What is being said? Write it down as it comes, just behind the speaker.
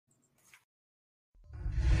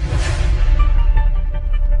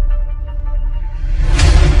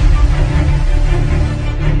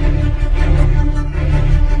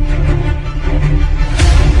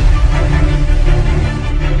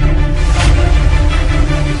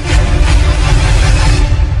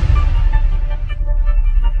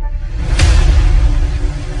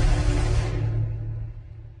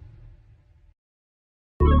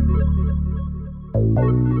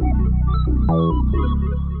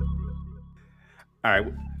All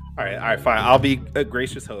right, fine. I'll be a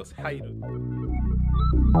gracious host. How you doing?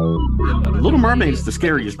 Little Mermaid is the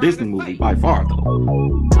scariest Disney movie by far, though.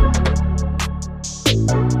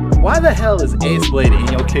 Why the hell is Ace Blade in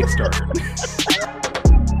your Kickstarter?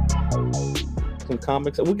 Some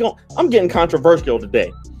comics. I'm getting controversial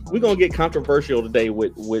today. We're gonna get controversial today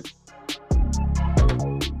with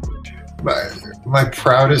my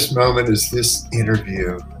proudest moment is this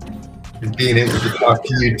interview and being able to talk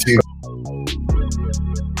to you two.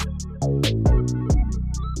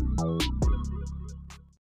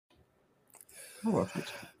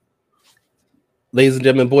 Ladies and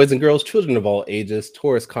gentlemen, boys and girls, children of all ages,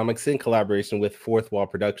 Taurus Comics, in collaboration with Fourth Wall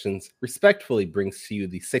Productions, respectfully brings to you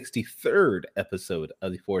the 63rd episode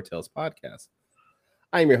of the Four Tales podcast.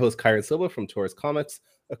 I am your host, Kyron Silva from Taurus Comics.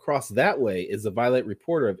 Across that way is the Violet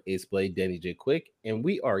reporter of Ace Blade, Danny J. Quick, and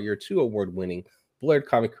we are your two award-winning Blurred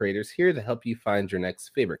comic creators here to help you find your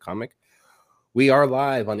next favorite comic. We are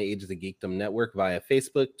live on the Ages of Geekdom network via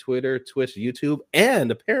Facebook, Twitter, Twitch, YouTube,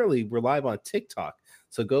 and apparently we're live on TikTok.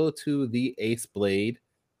 So go to the Ace Blade,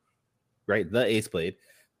 right? The Ace Blade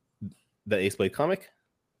comic?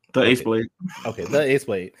 Ace Blade. Okay, the Ace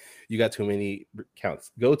Blade. You got too many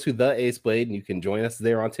counts. Go to the Ace Blade and you can join us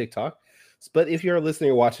there on TikTok. But if you're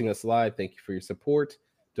listening or watching us live, thank you for your support.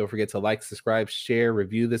 Don't forget to like, subscribe, share,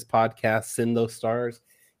 review this podcast, send those stars,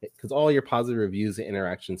 because all your positive reviews and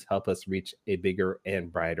interactions help us reach a bigger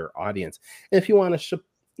and brighter audience. And if you want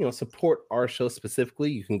to support our show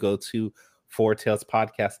specifically, you can go to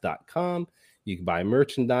fourtalespodcast.com. You can buy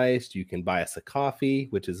merchandise. You can buy us a coffee,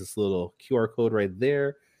 which is this little QR code right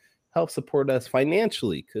there. Help support us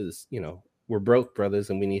financially because, we're broke, brothers,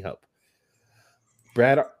 and we need help.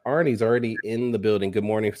 Brad Arnie's already in the building. Good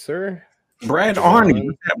morning, sir. Brad Arnie.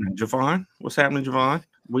 What's happening, Javon? What's happening, Javon?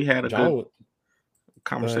 We had a good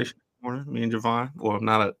conversation this morning, me and Javon. Well,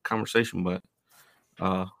 not a conversation, but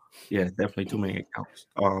definitely too many accounts.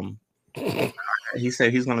 He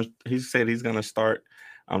said he's gonna start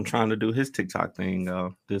trying to do his TikTok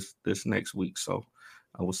thing this next week. So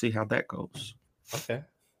we'll see how that goes. Okay.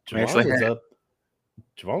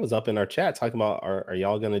 Javon was up in our chat talking about are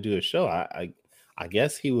y'all gonna do a show? I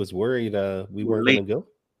guess he was worried we weren't gonna go.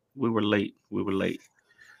 We were late. We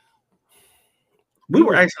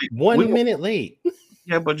were actually 1 minute late.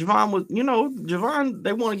 Yeah, but Javon was, Javon,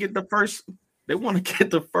 they want to get the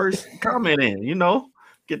first comment in,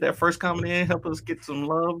 get that first comment in, help us get some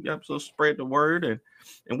love, help us spread the word, and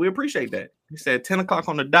we appreciate that. He said 10 o'clock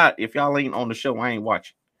on the dot. If y'all ain't on the show, I ain't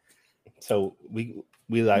watching. So we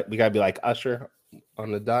gotta be like Usher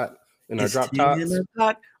on the dot in our drop tops.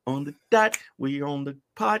 On the dot, we're on the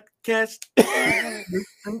podcast.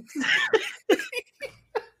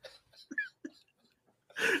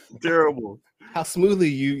 Terrible. How smoothly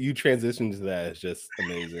you transitioned to that is just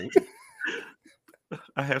amazing.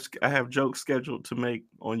 I have jokes scheduled to make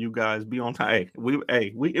on you guys. Be on time. We're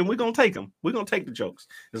gonna take them. We're gonna take the jokes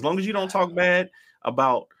as long as you don't talk bad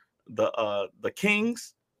about the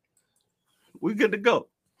Kings. We're good to go.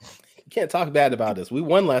 You can't talk bad about us. We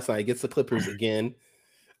won last night against the Clippers again.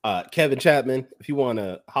 Kevin Chapman, if you want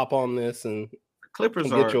to hop on this and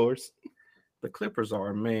get yours. The Clippers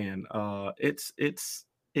are, man.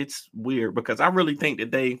 It's weird because I really think that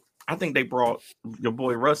they brought your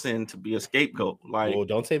boy Russ in to be a scapegoat. Like, well,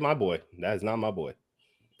 don't say my boy. That is not my boy.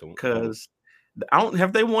 Because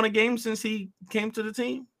have they won a game since he came to the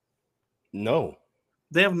team? No,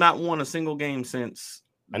 they have not won a single game since.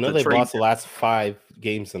 I know they've lost the last 5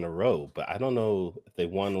 games in a row, but I don't know if they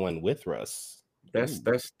won one with Russ. That's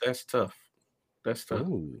tough. That's tough.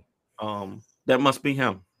 Ooh. That must be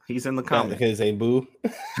him. He's in the comment. His name Boo.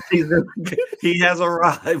 He has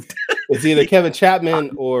arrived. It's either Kevin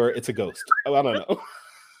Chapman or it's a ghost. Oh, I don't know.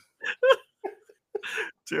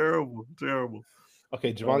 Terrible.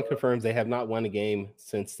 Okay, Javon confirms they have not won a game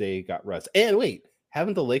since they got Russ. And wait,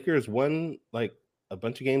 haven't the Lakers won like a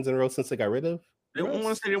bunch of games in a row since they got rid of? They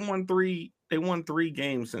won 3. They won 3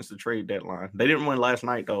 games since the trade deadline. They didn't win last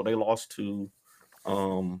night though. They lost to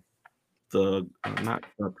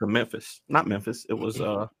Memphis. Not Memphis. It was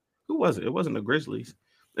who was it? It wasn't the Grizzlies.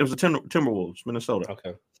 It was the Timberwolves, Minnesota.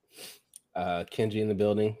 Okay. Kenji in the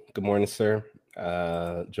building. Good morning, sir.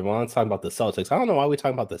 Javon's talking about the Celtics. I don't know why we're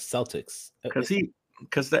talking about the Celtics.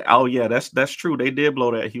 That's true. They did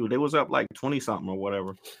blow that huge. They was up like 20 something or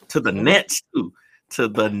whatever to the Nets too. To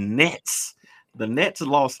the Nets. The Nets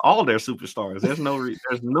lost all their superstars. There's no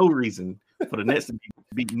reason for the Nets to be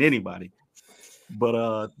beating anybody.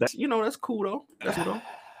 But that's cool though. That's cool though.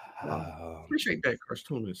 Appreciate that,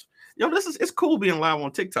 cartoonist. It's cool being live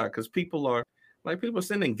on TikTok because people are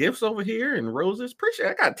sending gifts over here and roses.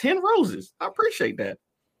 I got 10 roses. I appreciate that.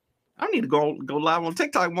 I need to go live on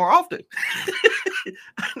TikTok more often.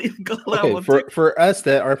 I need to go live on TikTok. For us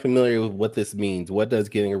that aren't familiar with what this means, what does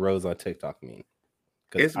getting a rose on TikTok mean?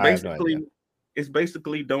 It's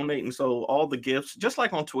basically donating. So all the gifts, just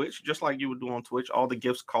like on Twitch, just like you would do on Twitch, all the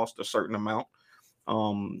gifts cost a certain amount.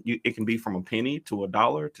 It can be from a penny to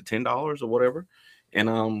 $1 to $10 or whatever. And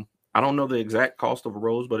I don't know the exact cost of a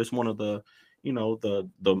rose, but it's one of the,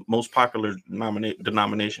 the most popular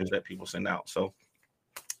denominations that people send out. So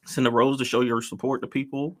send a rose to show your support to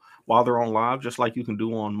people while they're on live, just like you can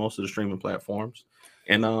do on most of the streaming platforms.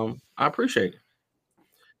 And I appreciate it.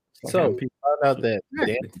 So people found out that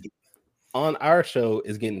Danny on our show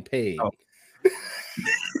is getting paid. Oh.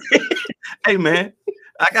 Hey man,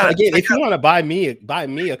 if you want to buy me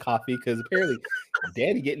a coffee, because apparently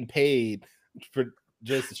Danny getting paid for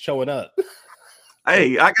just showing up.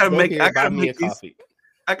 Hey, I gotta make a coffee.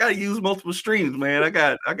 I gotta use multiple streams, man. I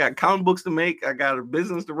got comic books to make. I got a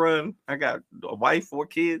business to run. I got a wife, 4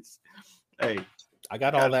 kids. Hey, I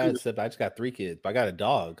got all that except I just got 3 kids, but I got a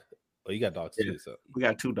dog. Oh, you got dogs too. So we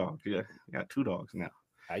got 2 dogs. Yeah, we got 2 dogs now.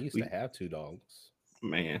 I used to have 2 dogs.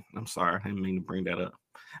 Man, I'm sorry. I didn't mean to bring that up.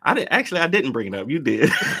 I didn't bring it up. You did.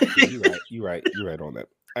 You're right on that.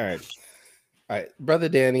 All right, brother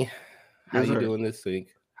Danny, how you doing this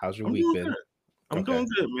week? How's your week been? I'm doing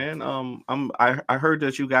good, man. I heard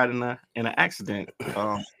that you got in an accident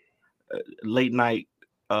late night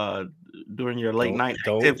during your late night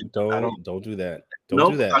activity. Don't do that.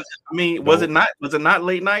 Don't do that. I mean, was it not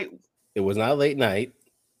late night? It was not late night.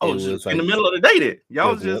 Oh, it was in the middle of the day then.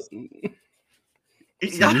 Y'all was just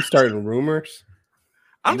you starting rumors.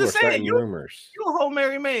 I'm just saying, you're a whole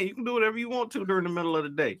married man. You can do whatever you want to during the middle of the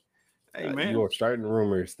day. Hey, man. You are starting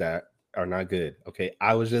rumors that are not good. Okay.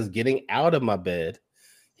 I was just getting out of my bed,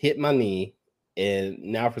 hit my knee, and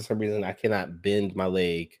now for some reason I cannot bend my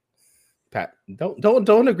leg. Pat,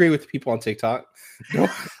 don't agree with people on TikTok.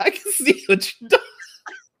 I can see what you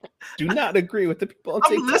do not agree with the people on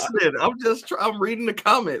TikTok. I'm listening. I'm reading the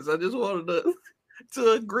comments. I just wanted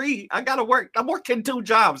to agree. I gotta work. I'm working 2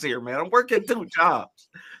 jobs here, man. I'm working 2 jobs.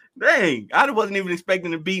 Dang, I wasn't even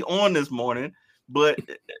expecting to be on this morning, but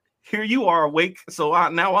here you are awake. So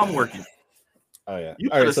now I'm working. Oh yeah.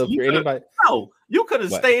 All right. So for anybody, you could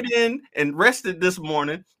have stayed in and rested this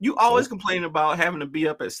morning. You always complain about having to be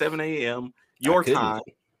up at 7 a.m. your time,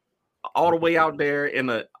 all the way out there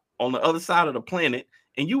on the other side of the planet,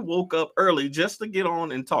 and you woke up early just to get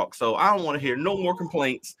on and talk. So I don't want to hear no more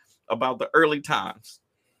complaints about the early times.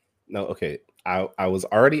 No, okay. I was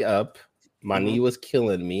already up. My knee was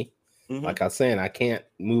killing me. Like I was saying, I can't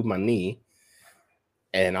move my knee.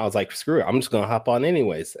 And I was like, screw it. I'm just going to hop on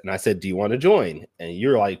anyways. And I said, do you want to join? And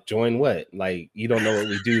you're like, join what? Like, you don't know what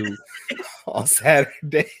we do on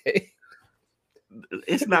Saturday.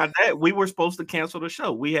 It's not that. We were supposed to cancel the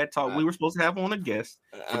show. We had talked. We were supposed to have on a guest.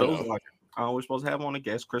 For those like, we're supposed to have on a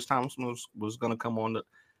guest. Chris Thompson was going to come on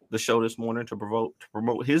the show this morning to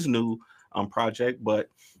promote his new project, but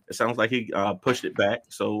it sounds like he pushed it back.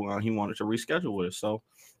 So he wanted to reschedule with us. So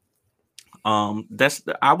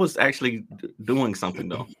I was actually doing something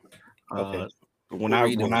though. When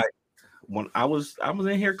I was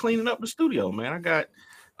in here cleaning up the studio, man. I got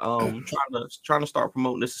trying to start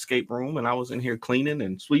promoting this escape room, and I was in here cleaning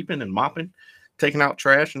and sweeping and mopping, taking out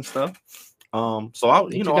trash and stuff. So I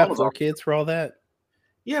got 4 kids for all that.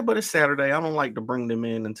 Yeah, but it's Saturday. I don't like to bring them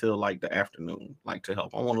in until like the afternoon, like to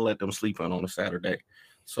help. I want to let them sleep in on a Saturday.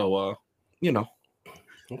 So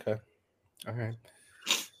Okay. All right.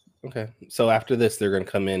 Okay. So after this, they're gonna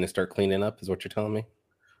come in and start cleaning up, is what you're telling me?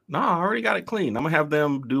 No, I already got it clean. I'm gonna have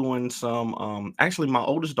them doing some actually my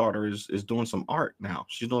oldest daughter is doing some art now.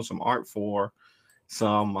 She's doing some art for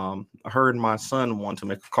some her and my son want to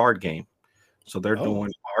make a card game. So they're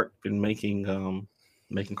doing art and making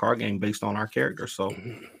card game based on our character. So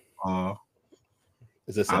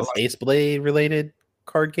is this an Ace Blade related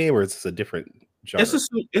card game, or is this a different genre?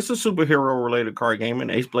 It's a superhero related card game,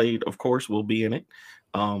 and Ace Blade, of course, will be in it.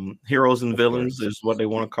 Heroes and villains is what they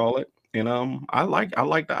want to call it. And I like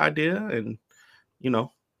the idea, and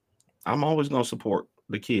I'm always gonna support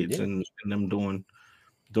the kids and them doing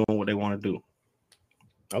what they want to do.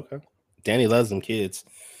 Okay. Danny loves them kids.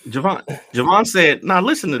 Javon said, now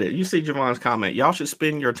listen to this. You see Javon's comment. Y'all should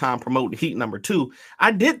spend your time promoting Heat number 2.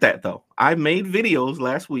 I did that though. I made videos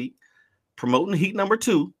last week promoting Heat number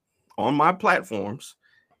 2 on my platforms.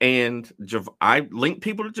 And I linked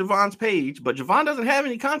people to Javon's page, but Javon doesn't have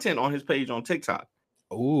any content on his page on TikTok.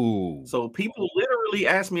 Ooh. So people literally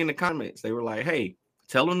asked me in the comments. They were like, hey,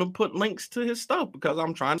 tell him to put links to his stuff because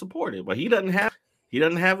I'm trying to support it. But he doesn't have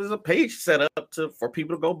his page set up for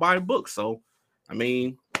people to go buy books. So I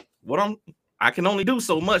mean, I can only do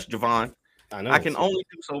so much, Javon. I know. I can only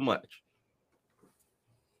do so much.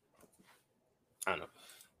 I don't know.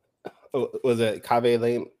 Oh, was it Kaveh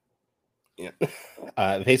Lane? Yeah.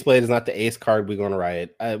 Faceblade is not the ace card we're going to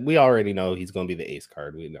riot. We already know he's going to be the ace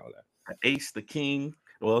card. We know that. The ace, the king.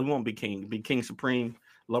 Well, he won't be king. He'll be King Supreme,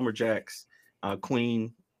 Lumberjacks,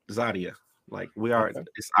 Queen, Zadia. Like we are. Okay.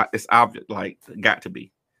 It's obvious. Like got to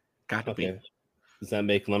be. Be. Does that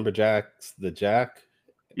make Lumberjacks the Jack?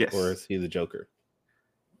 Yes. Or is he the Joker?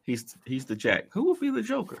 He's the Jack. Who will be the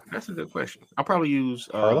Joker? That's a good question. I'll probably use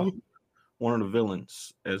one of the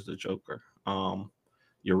villains as the Joker.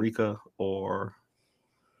 Eureka or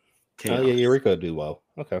Chaos. Oh yeah, Eureka would do well.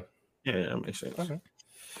 Okay. Yeah, that makes sense. Okay.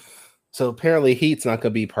 So apparently Heat's not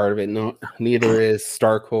going to be part of it. No, neither is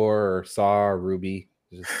Starcore or Saw or Ruby.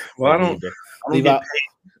 Well, I'm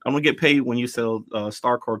gonna get paid when you sell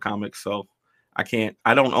Starcore comics, so I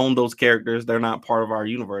don't own those characters. They're not part of our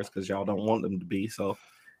universe because y'all don't want them to be. So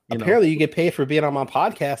apparently you get paid for being on my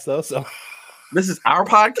podcast though. So this is our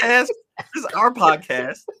podcast. This is our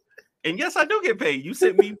podcast. And yes, I do get paid. You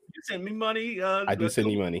sent me money. I do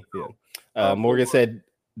send you money. Yeah. Morgan said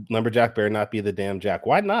Lumberjack better not be the damn Jack.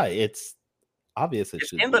 Why not? It's obvious.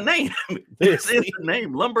 It's in the name. It's in the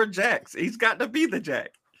name. Lumberjacks. He's got to be the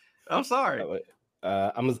Jack. I'm sorry.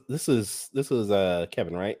 This is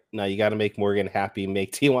Kevin, right? Now you got to make Morgan happy.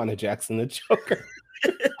 Make Tijuana Jackson the Joker.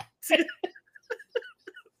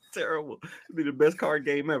 Terrible. It'd be the best card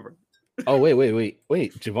game ever. Oh, wait.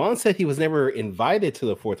 Javon said he was never invited to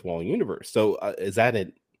the Fourth Wall universe. So is that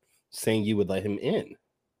it saying you would let him in?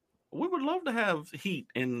 We would love to have Heat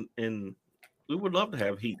in we would love to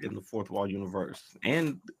have Heat in the Fourth Wall universe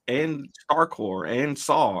and Starcore and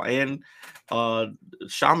Saw and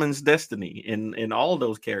Shaman's Destiny and all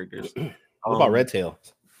those characters. What about Red Tail?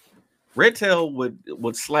 Red Tail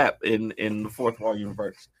would slap in the Fourth Wall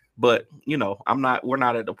universe. But we're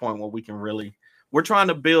not at the point where we can really. We're trying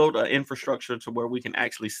to build an infrastructure to where we can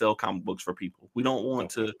actually sell comic books for people. We don't want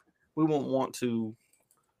to. We won't want to,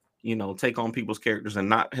 take on people's characters and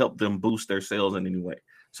not help them boost their sales in any way.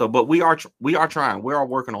 So, but we are trying. We are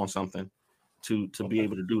working on something to be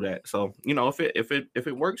able to do that. So, if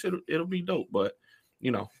it works, it'll be dope. But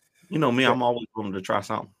me, I'm always willing to try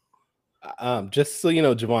something. Just so you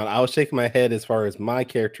know, Javon, I was shaking my head as far as my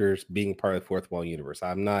characters being part of the Fourth Wall universe.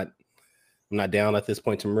 I'm not down at this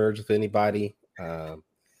point to merge with anybody. I'm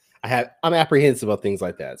apprehensive about things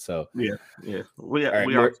like that. So yeah, we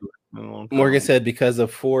are. Morgan said because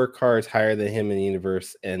of 4 cards higher than him in the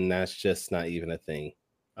universe, and that's just not even a thing.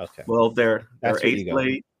 Okay. Well, they're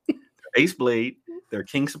Ace Blade, they're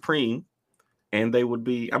King Supreme, and they would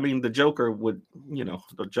be. I mean, the Joker would.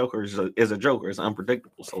 The Joker is a Joker. It's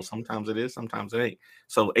unpredictable. So sometimes it is, sometimes it ain't.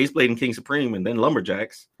 So Ace Blade and King Supreme, and then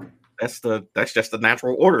Lumberjacks. That's just the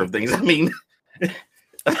natural order of things. I mean.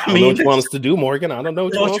 I don't know what you want us to do, Morgan. I don't know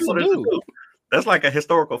what you want us to do. That's like a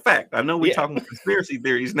historical fact. I know we're talking conspiracy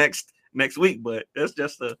theories next week, but it's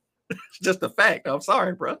just a fact. I'm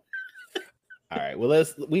sorry, bro. All right. Well,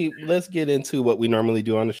 let's get into what we normally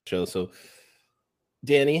do on the show. So,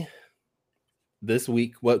 Danny, this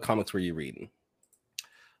week, what comics were you reading?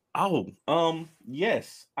 Oh,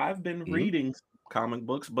 yes, I've been reading comic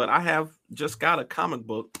books, but I have just got a comic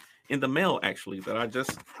book in the mail actually that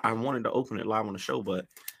I wanted to open it live on the show, but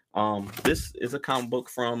this is a comic book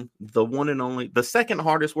from the one and only, the second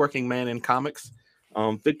hardest working man in comics,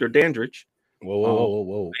 Victor Dandridge.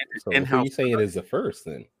 Whoa. So who are you saying is the first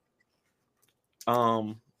then?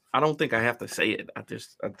 I don't think I have to say it. I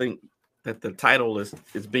think that the title is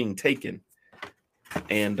being taken.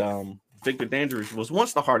 And Victor Dandridge was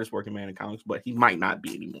once the hardest working man in comics, but he might not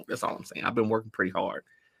be anymore. That's all I'm saying. I've been working pretty hard.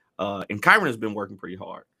 And Kyron has been working pretty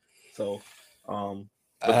hard. So, but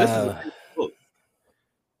this is a book.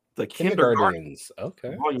 The Kindergartens,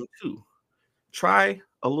 okay, Volume 2. Try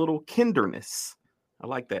a little kinderness. I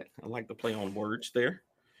like that. I like the play on words there.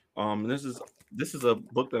 This is a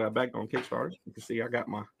book that I backed on Kickstarter. You can see I got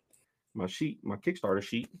my Kickstarter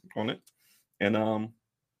sheet on it, and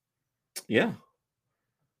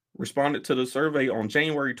responded to the survey on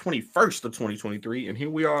January 21st of 2023, and here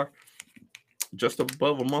we are, just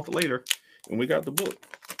above a month later, and we got the book.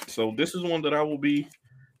 So this is one that I will be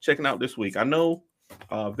checking out this week. I know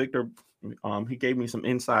Victor, he gave me some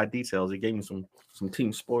inside details. He gave me some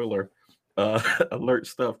team spoiler alert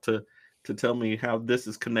stuff to tell me how this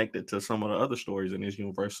is connected to some of the other stories in this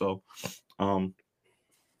universe. So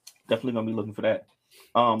definitely gonna be looking for that.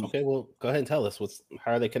 Okay, well, go ahead and tell us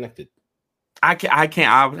how are they connected? I can't.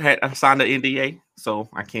 I signed an NDA, so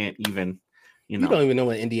I can't even. You don't even know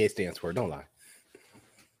what NDA stands for. Don't lie.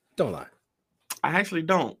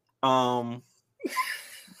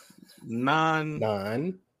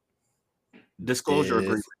 non-disclosure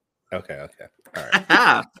agreement. Okay. All right.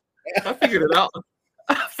 I figured it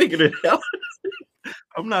out.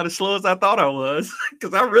 I'm not as slow as I thought I was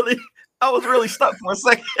because I was really stuck for a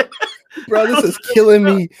second. Bro, this is killing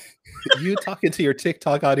me. You talking to your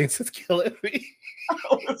TikTok audience is killing me.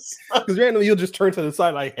 Because randomly you'll just turn to the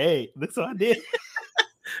side like, hey, this is what I did.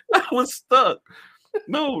 I was stuck.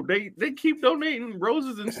 No, they keep donating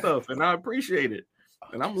roses and stuff, and I appreciate it.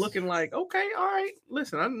 And I'm looking like, okay, all right.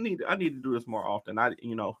 Listen, I need to do this more often.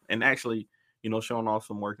 And actually, showing off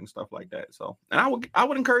some work and stuff like that. So, and I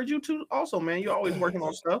would encourage you to also, man. You're always working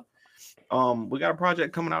on stuff. We got a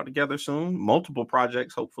project coming out together soon. Multiple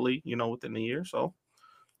projects, hopefully, within the year. So,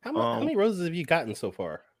 how many roses have you gotten so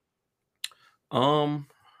far?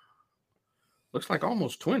 Looks like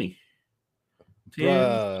almost 20.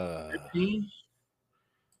 10, 15.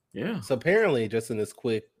 Yeah. So apparently, just in this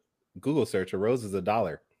quick Google search, a rose is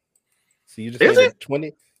 $1. So you just made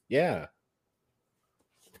 20. Yeah.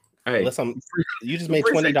 Hey, you just made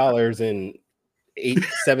 $20 in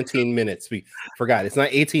 17 minutes. We forgot it's not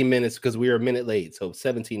 18 minutes because we were a minute late, so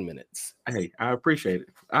 17 minutes. Hey, I appreciate it.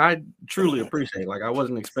 I truly appreciate it. Like I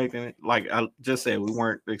wasn't expecting it. Like I just said, we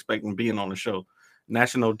weren't expecting being on the show.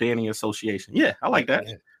 National Danny Association. Yeah, I like that.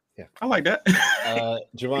 Yeah. I like that.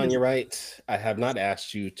 Javon, you're right. I have not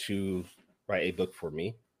asked you to write a book for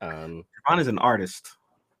me. Javon is an artist.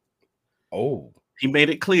 Oh, he made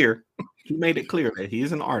it clear. He made it clear that he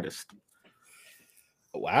is an artist.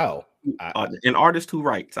 Wow. An artist who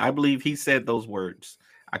writes. I believe he said those words.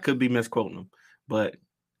 I could be misquoting them, but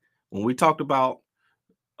when we talked about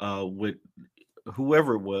with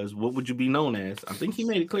whoever it was, what would you be known as? I think he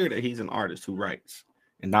made it clear that he's an artist who writes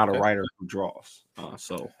and not a writer who draws.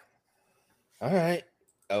 So, all right.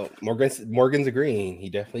 Oh, Morgan's agreeing. He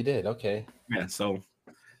definitely did. Okay. Yeah. So,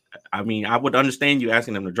 I mean, I would understand you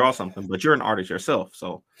asking them to draw something, but you're an artist yourself.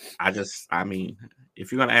 So,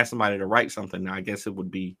 if you're going to ask somebody to write something, I guess it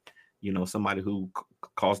would be, somebody who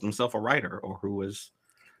calls themselves a writer or who has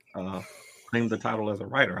claimed the title as a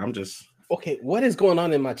writer. I'm just. Okay, what is going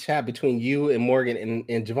on in my chat between you and Morgan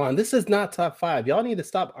and Javon? This is not top 5. Y'all need to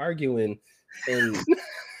stop arguing and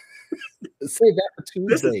save that for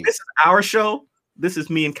Tuesday. This is our show. This is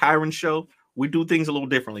me and Kyron's show. We do things a little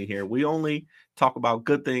differently here. We only talk about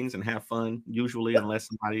good things and have fun, usually, unless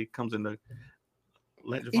somebody comes in to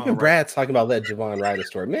let Javon Even Brad's talking about let Javon write a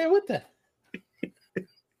story. Man, what the?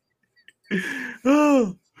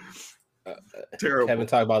 Terrible. Kevin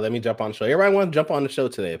talked about let me jump on the show. Everybody want to jump on the show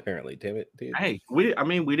today, apparently. Damn it. Dude. Hey, we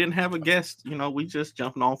didn't have a guest. We just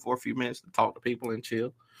jumped on for a few minutes to talk to people and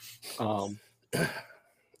chill. All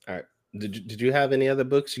right. Did you have any other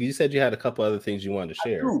books? You said you had a couple other things you wanted to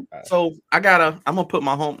share. So I'm gonna put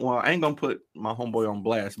I ain't gonna put my homeboy on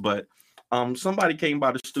blast, but somebody came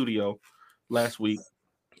by the studio last week.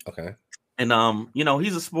 Okay. And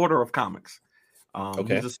he's a supporter of comics.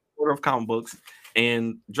 Okay. He's a supporter of comic books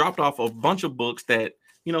and dropped off a bunch of books that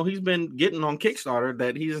he's been getting on Kickstarter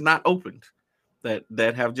that he has not opened, that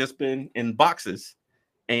have just been in boxes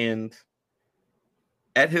and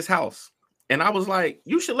at his house. And I was like,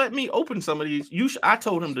 you should let me open some of these. I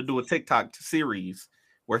told him to do a TikTok series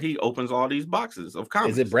where he opens all these boxes of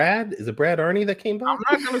comics. Is it Brad Arnie that came by? I'm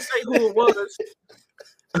not gonna say who it was.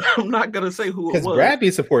 I'm not gonna say who it was. Because Brad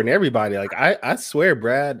be supporting everybody. Like I swear,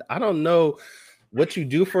 Brad, I don't know what you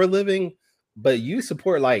do for a living, but you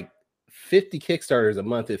support like 50 Kickstarters a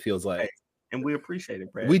month, it feels like. And we appreciate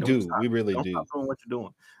it, Brad. We do. We really do. Stop doing what you're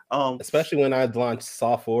doing. Especially when I launched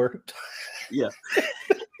Saw 4. Yeah.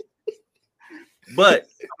 But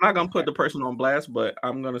I'm not gonna put the person on blast, but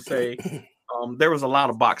I'm gonna say there was a lot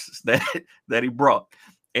of boxes that he brought.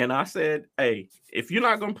 And I said, hey, if you're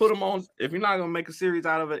not gonna put them on, if you're not gonna make a series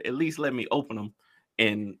out of it, at least let me open them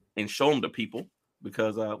and show them to people.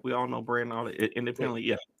 Because we all know Brandon all independently.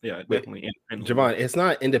 Yeah, definitely independently. Javon, it's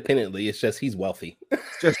not independently, it's just he's wealthy.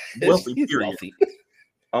 Just wealthy, he's period.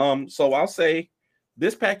 Wealthy. So I'll say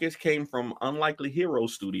this package came from Unlikely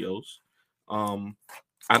Heroes Studios.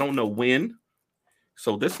 I don't know when.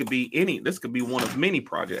 So this could be one of many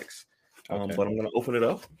projects. Okay. But I'm gonna open it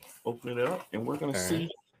up, and we're gonna see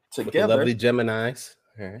together. With the lovely Geminis.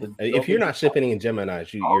 Right. If you're not shipping in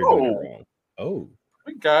Geminis, you're doing it wrong. Oh.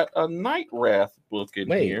 We got a Night Wrath book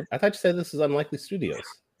in here. I thought you said this is Unlikely Studios.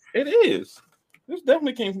 It is. This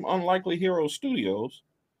definitely came from Unlikely Hero Studios,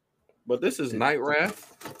 but this is Night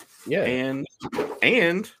Wrath. Yeah, and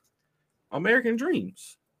American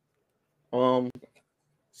Dreams.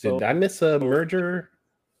 Did I miss a merger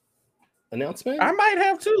announcement? I might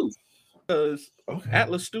have too, because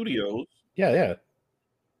Atlas Studios. Yeah.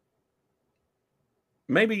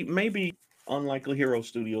 Maybe Unlikely Hero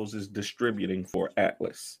Studios is distributing for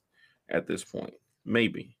Atlas at this point.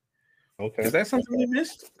 Maybe. Okay. Is that something we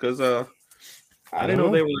missed? Because I didn't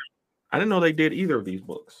know they were. I didn't know they did either of these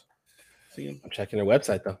books. See, I'm checking their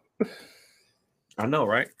website though. I know,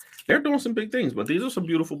 right? They're doing some big things, but these are some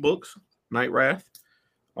beautiful books. Night Wrath,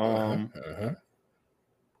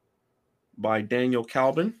 by Daniel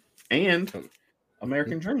Calvin, and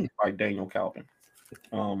American Dream by Daniel Calvin.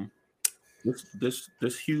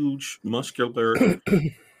 This huge muscular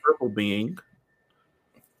purple being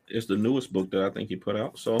is the newest book that I think he put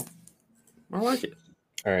out. So I like it.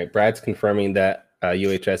 All right, Brad's confirming that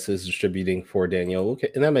UHS is distributing for Daniel.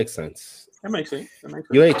 Okay, and that makes sense. That makes sense.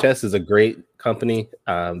 UHS is a great company.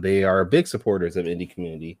 They are big supporters of indie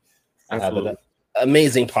community. Absolutely. Have an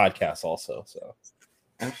amazing podcast also. So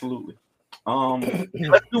absolutely.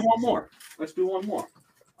 Let's do one more.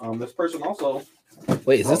 This person also.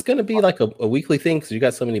 Wait, is this going to be like a weekly thing? Because you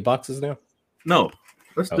got so many boxes now. No,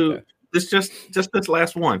 let's do this. Just this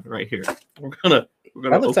last one right here. We're gonna.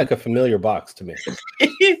 That looks like a familiar box to me.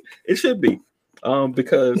 It should be,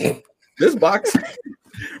 because this box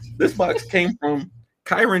came from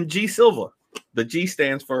Kyron G. Silva. The G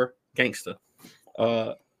stands for gangster.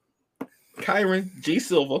 Kyron G.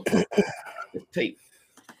 Silva tape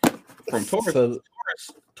from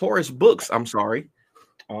Taurus Books. I'm sorry,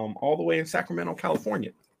 all the way in Sacramento,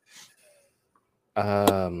 California.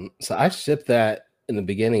 So I shipped that in the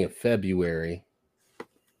beginning of February.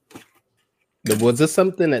 Was this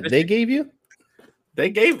something that they gave you?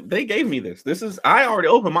 They gave me this. I already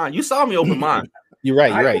opened mine. You saw me open mine. You're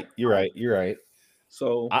right.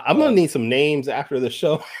 So I'm gonna need some names after the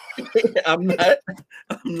show. I'm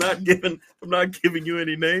not giving you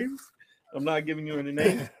any names.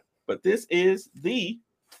 But this is the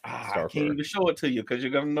I can't even show it to you because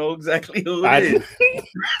you're gonna know exactly who it is.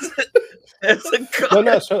 That's a card.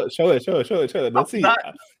 No, show it. Let's see.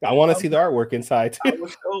 I want to see the artwork inside too.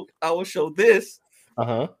 I will show this.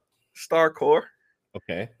 Starcore.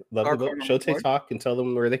 Okay. Love the book. Show TikTok and tell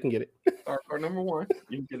them where they can get it. Starcore #1.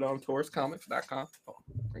 You can get it on TaurusComics.com.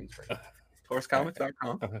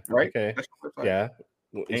 TaurusComics.com. Right? Okay. Yeah.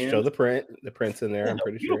 And show the print. The print's in there, I'm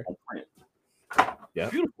pretty sure. Print. Yeah.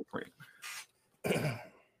 Beautiful print.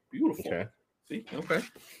 Beautiful. Okay. See? Okay.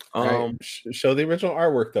 Right. Show the original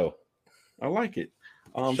artwork though. I like it.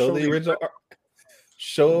 Show the original art.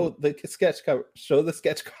 Show the sketch cover. Show the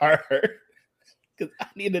sketch card. Because I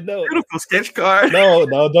need to know. Beautiful sketch card. No,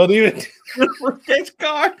 don't even. Beautiful sketch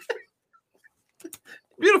card.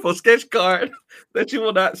 Beautiful sketch card that you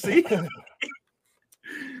will not see.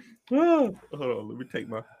 Hold on, let me take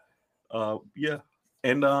my. Yeah,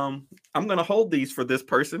 and I'm gonna hold these for this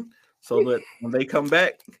person so that when they come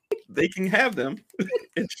back, they can have them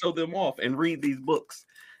and show them off and read these books.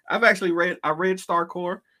 I read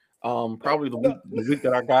Starcore, probably the week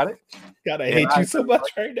that I got it. God, I hate you so much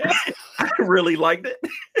right now. I really liked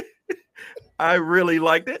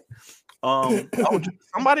it.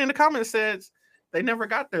 Somebody in the comments says they never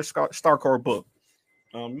got their Starcore book.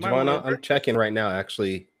 I'm checking right now,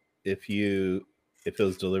 actually, if it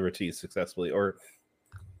was delivered to you successfully, or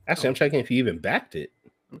actually, I'm checking if you even backed it.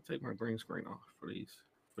 Let me take my green screen off for these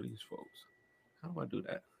folks. How do I do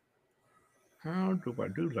that?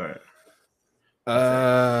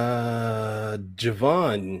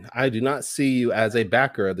 Javon, I do not see you as a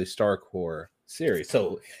backer of the Starcore series.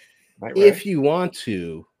 So if you want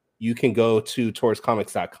to, you can go to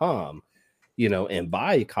TaurusComics.com, and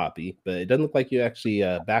buy a copy, but it doesn't look like you actually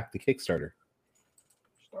backed the Kickstarter.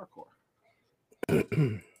 Starcore.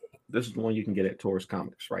 This is the one you can get at Taurus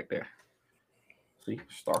Comics right there. See,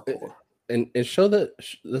 Starcore. And show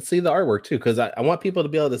let's see the artwork too, because I want people to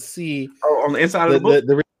be able to see on the inside of the book.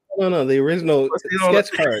 The original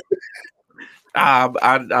sketch card.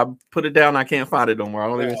 I put it down. I can't find it no more. I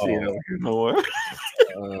don't even see it over here no more.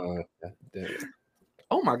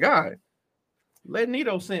 Oh my God.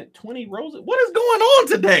 Leonito sent 20 roses. What is going on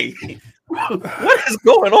today? What is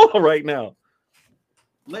going on right now?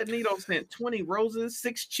 Leonito sent 20 roses,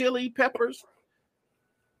 6 chili peppers.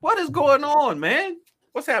 What is going on, man?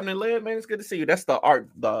 What's happening, Led? Man, it's good to see you. That's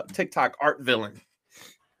the TikTok art villain.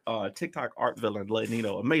 TikTok art villain,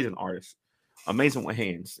 Leonito. Amazing artist. Amazing with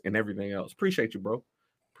hands and everything else. Appreciate you, bro.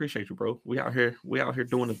 We out here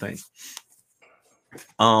doing the thing.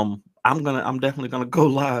 I'm definitely gonna go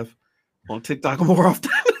live on TikTok more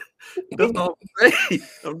often. That's all I'm saying.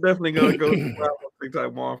 I'm definitely gonna go live on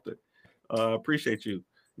TikTok more often. Appreciate you.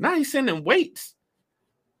 Now he's sending weights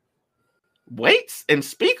and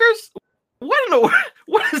speakers.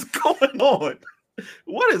 What is going on?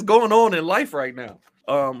 What is going on in life right now?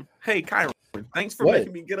 Hey, Kyron, thanks for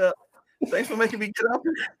making me get up. Thanks for making me get up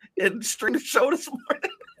and string the show this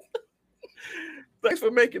morning. Thanks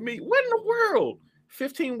for making me. What in the world?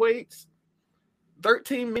 15 weights,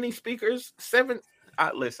 13 mini speakers, 7.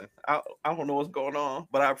 Listen, I don't know what's going on,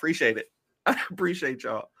 but I appreciate it. I appreciate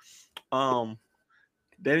y'all.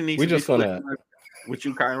 Danny needs we to just be gonna with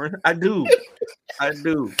you, Kyron. I do.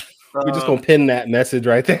 we're just gonna pin that message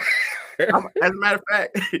right there. As a matter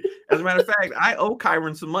of fact, I owe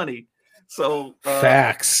Kyron some money. So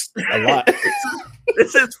facts a lot.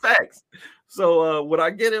 This is facts. So when I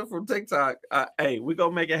get it from TikTok, hey, we're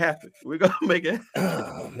gonna make it happen. We're gonna make it happen.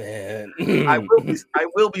 Oh man. I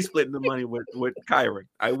will be splitting the money with Kyron.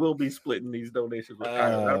 I will be splitting these donations with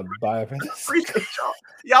Kyron. I appreciate y'all.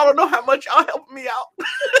 Y'all don't know how much y'all helping me out.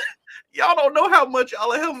 Y'all don't know how much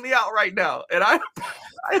y'all are helping me out right now. And I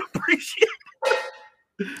appreciate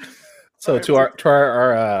it. So to our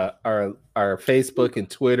Facebook and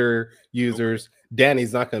Twitter users,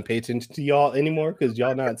 Danny's not going to pay attention to y'all anymore because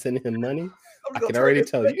y'all not sending him money. I can already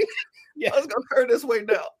tell you. Yeah, I was going to turn this way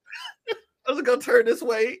now. I was going to turn this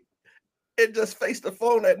way and just face the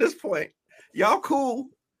phone at this point. Y'all cool,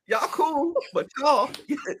 but y'all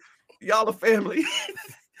a family.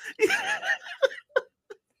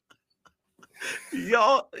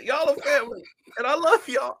 y'all a family, and I love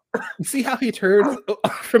y'all. See how he turned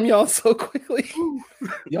from y'all so quickly?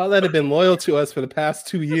 Y'all that have been loyal to us for the past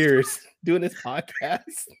 2 years doing this podcast.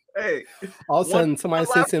 Hey, all of a sudden somebody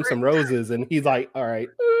sends him some roses and he's like, all right,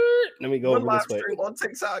 let me go over this way. On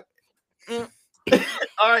TikTok.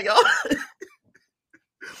 All right, y'all.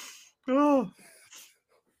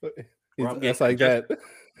 It's like that.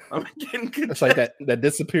 I'm getting congested. It's like that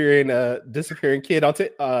disappearing kid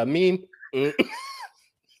on meme. Hit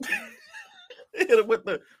it with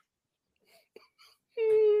the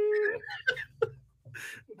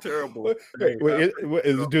terrible. Wait,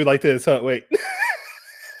 is dude like this? Huh? Wait.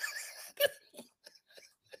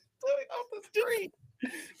 Off the street.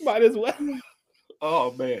 Might as well.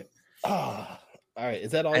 Oh man. Oh, all right.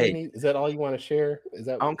 Is that all you need? Is that all you want to share? Is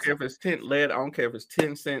that? I don't care if it's 10 lead. I don't care if it's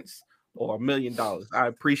 10 cents or $1 million. I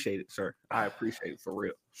appreciate it, sir. I appreciate it for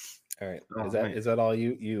real. All right. Is that all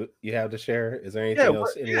you have to share? Is there anything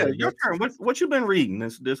else? Your turn. What you been reading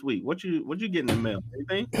this week? What you getting in the mail?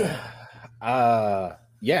 Anything?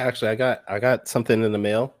 Yeah, actually, I got something in the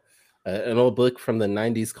mail. An old book from the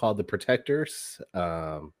 90s called The Protectors.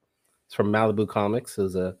 It's from Malibu Comics.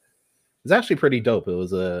 It's actually pretty dope. It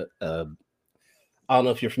was I don't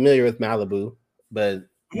know if you're familiar with Malibu, but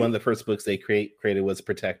one of the first books they created was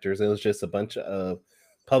Protectors. It was just a bunch of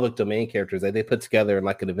public domain characters that they put together in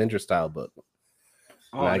like an Avenger style book.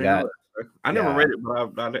 Oh, I never read it,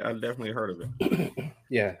 but I definitely heard of it.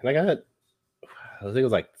 Yeah, and I think it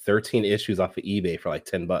was like 13 issues off of eBay for like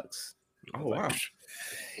 $10. Oh wow!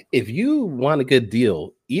 If you want a good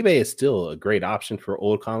deal, eBay is still a great option for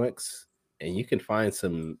old comics, and you can find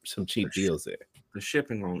some cheap deals there. The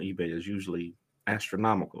shipping on eBay is usually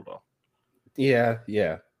astronomical, though. Yeah,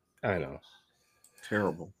 I know.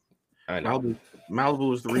 Terrible. I know.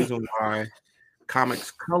 Malibu is the reason why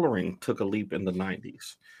comics coloring took a leap in the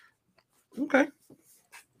 90s. Okay.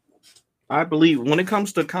 I believe when it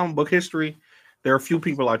comes to comic book history, there are a few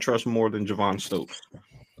people I trust more than Javon Stokes.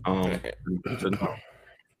 So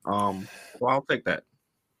I'll take that.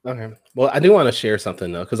 Okay. Well, I do want to share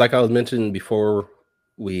something though, because like I was mentioning before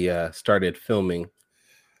we started filming,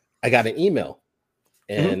 I got an email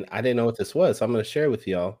and I didn't know what this was. So I'm going to share with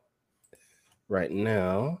y'all right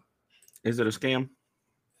now. Is it a scam?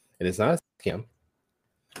 It is not a scam.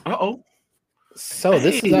 Uh-oh. So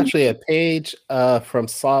this is actually a page from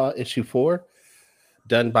Saw issue 4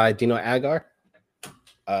 done by Dino Agar.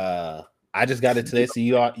 I just got it today, so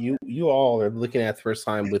you all are looking at the first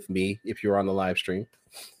time with me if you're on the live stream.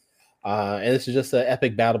 And this is just an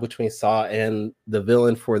epic battle between Saw and the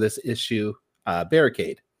villain for this issue,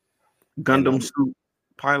 Barricade. Gundam Suit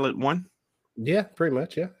Pilot 1? Yeah, pretty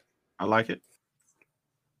much, yeah. I like it.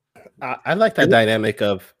 I like that dynamic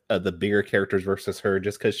of the bigger characters versus her,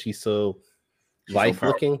 just because she's so life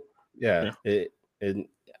looking. Yeah.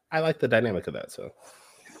 I like the dynamic of that. So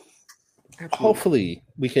hopefully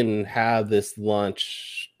we can have this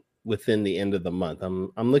launch within the end of the month.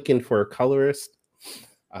 I'm looking for a colorist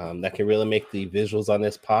that can really make the visuals on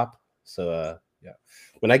this pop. So yeah,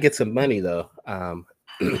 when I get some money though,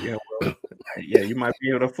 you might be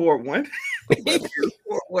able to afford one.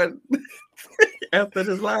 After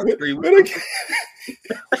this live stream. I'm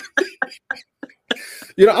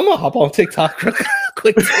gonna hop on TikTok real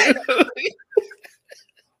quick.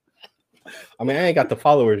 I mean, I ain't got the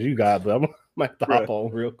followers you got, but I might have to hop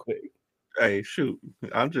on real quick. Hey, shoot.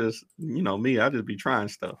 I'm just, me, I just be trying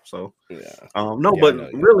stuff. So Yeah.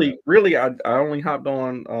 Really, I only hopped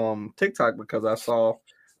on TikTok because I saw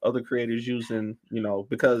other creators using,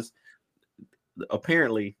 because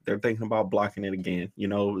apparently they're thinking about blocking it again.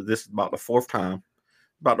 This is about the fourth time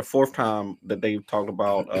that they've talked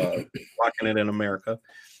about blocking it in America.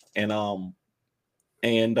 And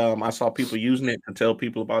I saw people using it to tell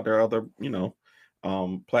people about their other,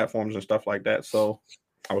 platforms and stuff like that. So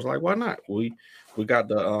I was like, why not? We got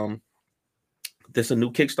the this a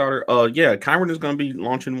new Kickstarter. Yeah, Kyron is going to be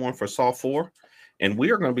launching one for Saw 4, and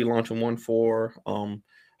we are going to be launching one for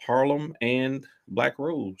Harlem and Black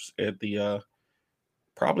Rose at the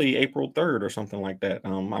probably April 3rd or something like that.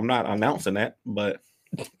 I'm not announcing that, but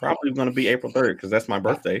probably going to be April 3rd because that's my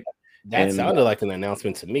birthday. That sounded like an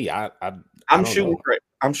announcement to me. I'm shooting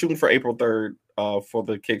for April 3rd for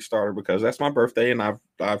the Kickstarter because that's my birthday, and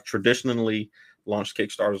I've traditionally launched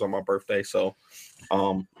Kickstarters on my birthday. So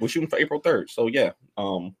we're shooting for April 3rd. So yeah.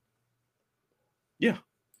 Yeah.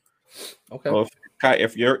 Okay. So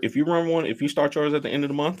if you run one, if you start yours at the end of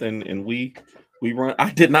the month and we run, I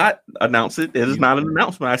did not announce it. It is not an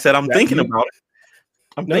announcement. I said I'm thinking about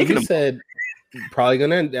it. You said we're probably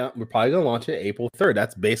gonna launch it April 3rd.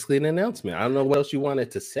 That's basically an announcement. I don't know what else you wanted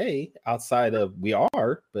to say outside of we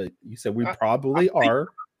are, but you said we probably are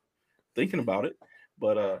thinking about it.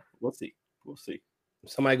 But we'll see.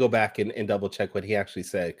 Somebody go back and double check what he actually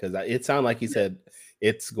said, because it sounded like he said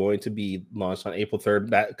it's going to be launched on April 3rd.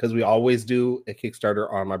 That because we always do a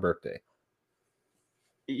Kickstarter on my birthday.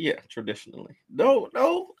 Yeah, traditionally. No,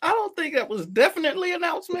 I don't think that was definitely an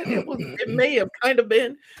announcement. It may have kind of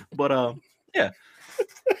been, but yeah.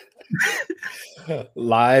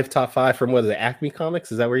 Live top 5 from what is it, Acme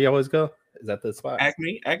Comics? Is that where you always go? Is that the spot?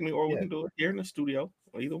 Acme, or we can do it here in the studio,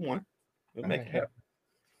 or either one. We'll make it happen.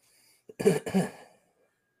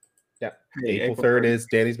 Yeah, April 3rd is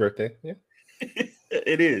Danny's birthday. Yeah,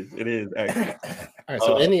 it is actually. All right.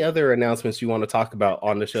 So, any other announcements you want to talk about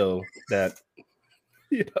on the show that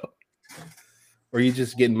or are you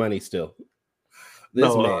just getting money still?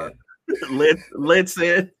 This man. Led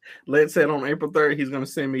said on April 3rd he's gonna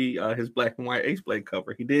send me his black and white Ace Blade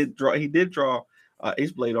cover. He did draw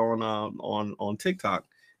Ace Blade on TikTok,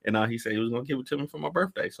 and he said he was gonna give it to me for my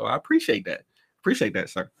birthday. So I appreciate that.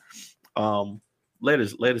 Sir. Led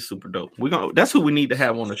is super dope. That's who we need to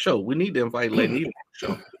have on the show. We need to invite Led Needle on the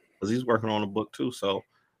show because he's working on a book too. So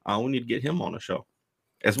we need to get him on the show,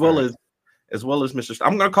 as well as Mr.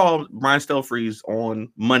 I'm gonna call Brian Stelfreeze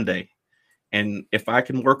on Monday, and if I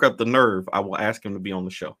can work up the nerve, I will ask him to be on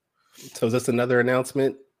the show. So is this another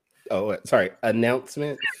announcement? Oh, sorry,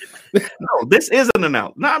 announcement. No, this is an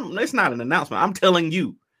announcement. It's not an announcement. I'm telling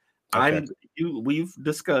you. Okay. We've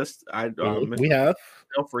discussed. We have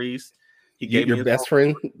Stelfreeze. He gave your best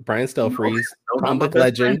friend, Brian Stelfreeze, comic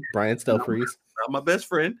legend, Brian Stelfreeze. Not my best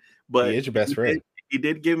friend, but he is your best friend. He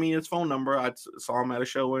did give me his phone number. I saw him at a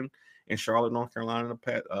show in Charlotte, North Carolina,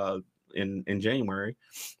 in January,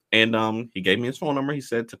 and he gave me his phone number. He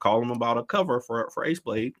said to call him about a cover for Ace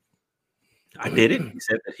Blade. I did it. He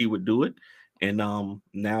said that he would do it, and now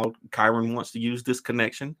Kyron wants to use this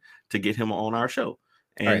connection to get him on our show.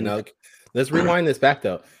 And all right, now let's rewind this back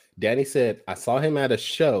though. Danny said I saw him at a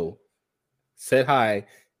show, said hi,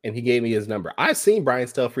 and he gave me his number. I've seen Brian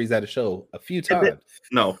Stelfreeze at a show a few times.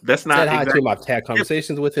 No, that's not. Said hi to him. I've had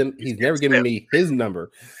conversations with him. He's never given me his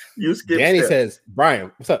number. Danny says,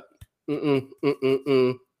 "Brian, what's up?" And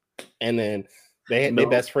then they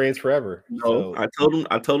best friends forever. No, so.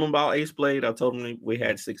 I told him about Ace Blade. I told him we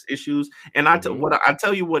had 6 issues, and I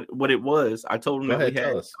tell you what it was. I told him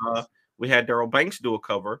that we had Daryl Banks do a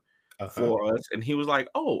cover. For us, and he was like,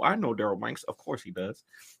 "Oh, I know Daryl Banks. Of course he does."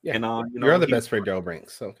 Yeah, and you're the best friend, Daryl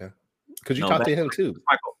Banks. Okay, because you talked to him too.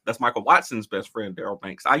 That's Michael Watson's best friend, Daryl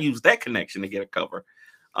Banks. I used that connection to get a cover,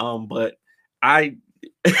 but I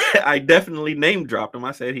definitely name dropped him.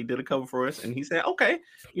 I said he did a cover for us, and he said, "Okay,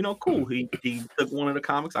 cool." He took one of the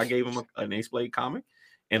comics. I gave him an Ace Blade comic,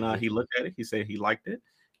 and he looked at it. He said he liked it,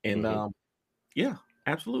 and yeah.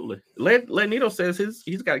 Absolutely. Lenito says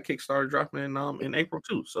he's got a Kickstarter dropping in April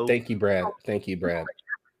too. So thank you, Brad.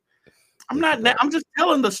 I'm just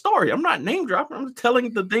telling the story. I'm not name dropping. I'm just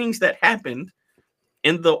telling the things that happened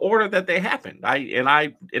in the order that they happened.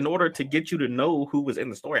 In order to get you to know who was in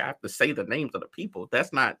the story, I have to say the names of the people.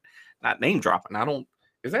 That's not name dropping.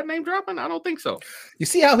 Is that name dropping? I don't think so. You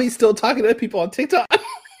see how he's still talking to people on TikTok?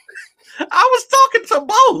 I was talking to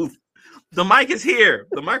both. The mic is here.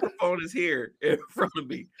 The microphone is here in front of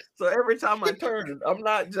me. So every time I turn, I'm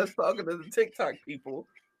not just talking to the TikTok people.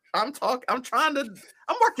 I'm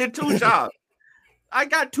working 2 jobs. I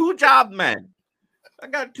got 2 jobs, man. I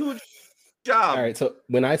got 2. job. All right, so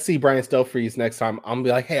when I see Brian Stelfreeze next time, I'm gonna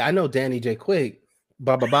be like, hey, I know Danny J. Quick.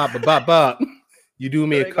 Ba. You do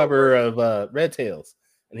me a cover of Red Tails.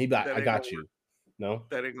 And he'd be like, I got you. No?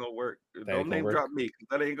 That ain't gonna work. Don't name drop me.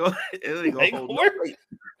 That ain't gonna hold no weight.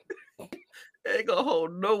 It ain't gonna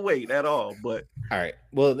hold no weight at all. But all right.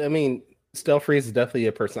 Well, I mean, Stelfreeze is definitely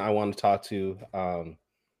a person I want to talk to.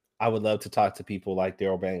 I would love to talk to people like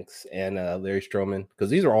Daryl Banks and Larry Stroman,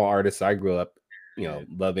 because these are all artists I grew up,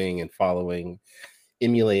 loving and following,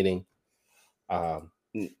 emulating. I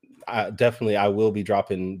will be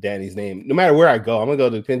dropping Danny's name no matter where I go. I'm gonna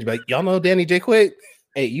go to the pin, be like, y'all know Danny J. Quick?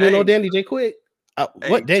 Hey, know Danny J. Quick?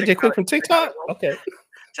 What, Danny J. Quick from TikTok? Okay.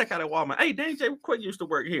 Check out at Walmart. Hey, Danny J. Quick used to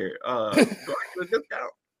work here.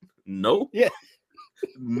 Discount? No. Yeah.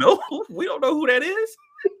 No, we don't know who that is.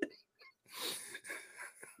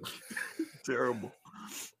 Terrible.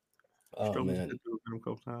 Oh, man. A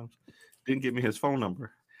couple times. Didn't give me his phone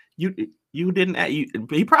number. You didn't.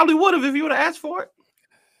 He probably would have if you would have asked for it.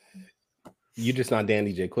 You just not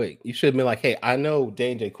Danny J. Quick. You should have been like, hey, I know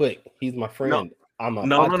Danny J. Quick. He's my friend. No. I'm a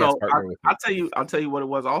no. partner with him. I'll tell you what it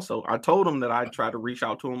was. Also, I told him that I tried to reach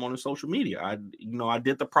out to him on his social media. I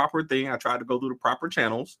did the proper thing. I tried to go through the proper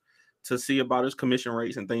channels to see about his commission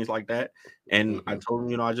rates and things like that. And I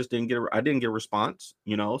told him, I just didn't get a response.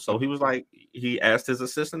 So he was like, he asked his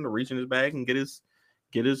assistant to reach in his bag and get his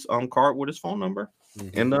card with his phone number.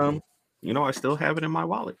 And I still have it in my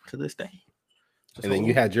wallet to this day. And then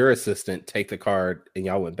you had your assistant take the card and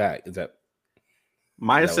y'all went back. Is that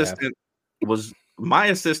my assistant? My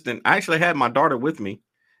assistant, I actually had my daughter with me,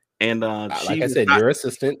 and like I said, your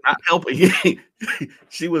assistant not helping.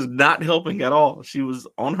 She was not helping at all. She was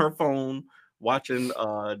on her phone watching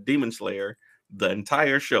Demon Slayer the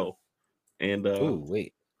entire show. And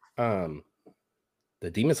wait, the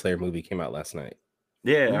Demon Slayer movie came out last night.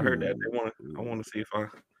 Yeah, I heard that. I want to see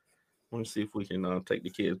if we can take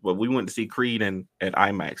the kids, but we went to see Creed at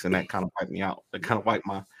IMAX, and that kind of wiped me out. That kind of wiped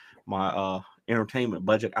my entertainment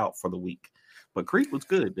budget out for the week. But Creed was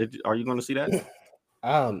good. Are you going to see that?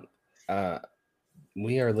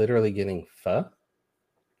 We are literally getting pho.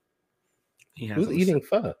 Who's eating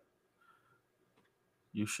pho?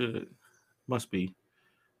 You should. Must be.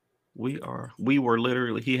 We were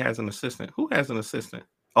literally. He has an assistant. Who has an assistant?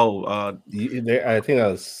 Oh, I think that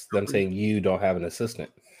was them saying you don't have an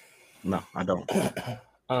assistant. No, I don't.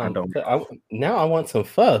 I don't. Now I want some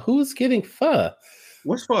pho. Who's getting pho?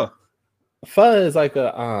 What's pho? Pho is like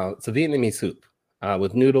it's a Vietnamese soup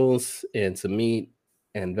with noodles and some meat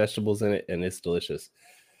and vegetables in it, and it's delicious.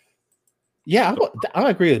 Yeah, I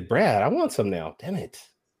agree with Brad. I want some now. Damn it.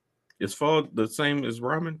 Is pho the same as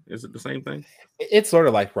ramen? Is it the same thing? It's sort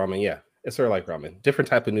of like ramen, yeah. It's sort of like ramen. Different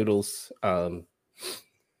type of noodles. No,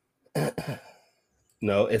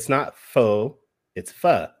 it's not pho. It's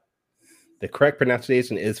pho. The correct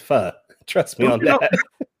pronunciation is pho. Trust me on that.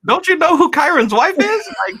 Don't you know who Kyron's wife is?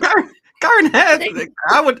 Like, Kyron has.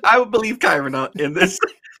 I would believe Kyron in this.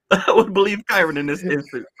 I would believe Kyron in this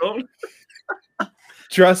instance.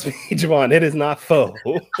 Trust me, Javon. It is not pho.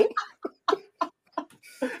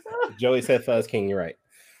 Joey said "Fuzz King." You're right.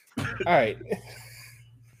 All right.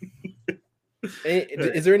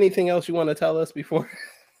 Is there anything else you want to tell us before?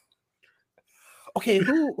 Okay,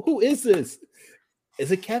 who is this?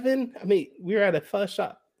 Is it Kevin? I mean, we're at a fuzz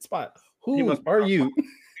shop spot. Who are you?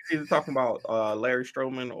 He's either talking about Larry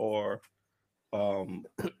Stroman or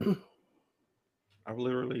I've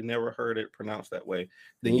literally never heard it pronounced that way.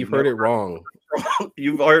 Then you've heard it wrong.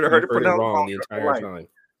 You've heard it pronounced wrong the entire time.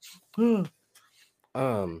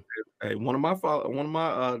 Hey, one of my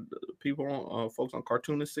people, folks on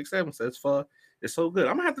Cartoonist 67 says pho is so good.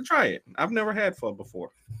 I'm gonna have to try it. I've never had pho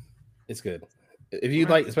before. It's good. If you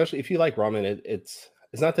like, especially if you like ramen, it's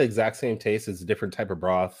not the exact same taste. It's a different type of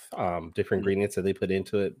broth, different ingredients that they put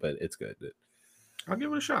into it, but it's good. I'll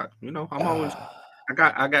give it a shot. I'm always. I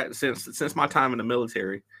got since my time in the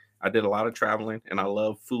military, I did a lot of traveling, and I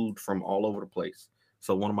love food from all over the place.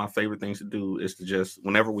 So one of my favorite things to do is to just,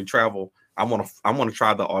 whenever we travel, I want to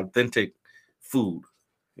try the authentic food.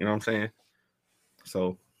 You know what I'm saying?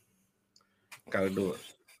 So, gotta do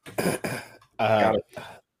it.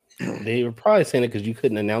 They were probably saying it because you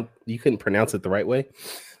couldn't pronounce it the right way.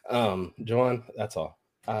 Joanne, that's all.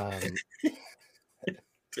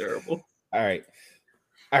 Terrible. All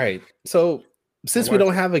right. So since we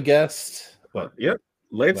don't have a guest, what? Yep.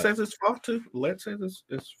 Led says it's pho too. Led says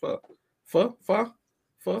it's pho. Pho.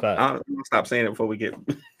 I'm gonna stop saying it before we get.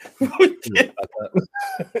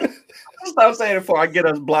 Stop saying it before I get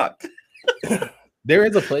us blocked. There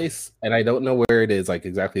is a place, and I don't know where it is, like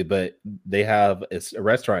exactly, but they have a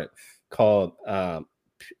restaurant called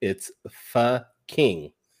it's Pho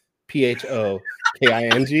King, PHOKING.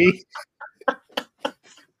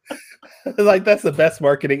 Like that's the best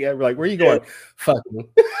marketing ever. Like, where are you going? Fucking.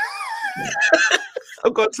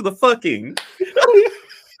 I'm going to the fucking.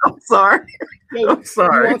 I'm sorry. Yo, I'm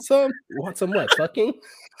sorry. You want some? You want some what? Fucking?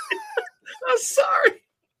 I'm sorry.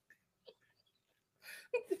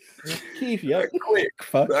 Keith, yeah. Quit.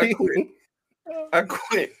 Fucking. I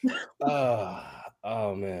quit.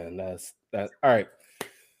 Oh man, that's that. All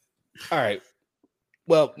right.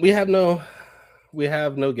 Well, we have no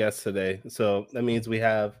guests today, so that means we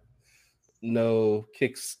have no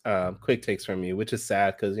quick takes from you, which is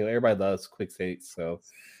sad because everybody loves quick takes. So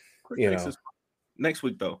next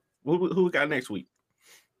week though, who we got next week?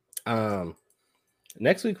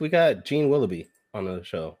 Next week we got Gene Willoughby on the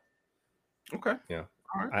show. Okay. Yeah.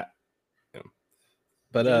 All right.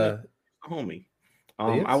 But homie.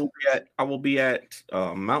 I will be at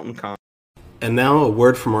Mountain Con. And now a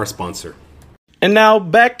word from our sponsor. And now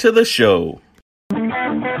back to the show.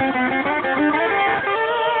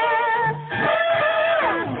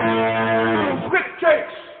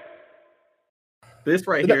 This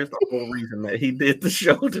right here is the whole reason that he did the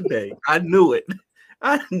show today. I knew it.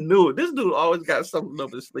 This dude always got something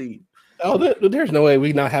up his sleeve. Oh, there's no way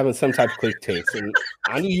we not having some type of quick takes. And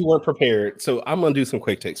I knew you weren't prepared, so I'm gonna do some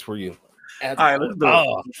quick takes for you. All right, let's do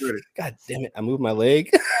it. God damn it! I moved my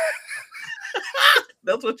leg.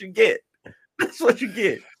 That's what you get. That's what you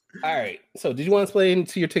get. All right. So, did you want to explain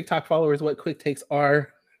to your TikTok followers what quick takes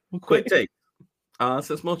are? Quick take.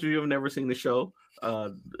 Since most of you have never seen the show,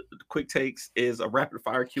 Quick Takes is a rapid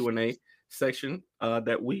fire Q&A section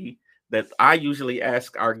that I usually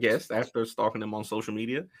ask our guests after stalking them on social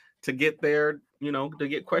media to get to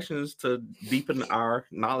get questions to deepen our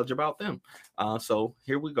knowledge about them. So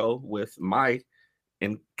here we go with my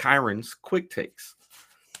and Kyron's Quick Takes.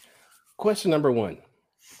 Question number 1.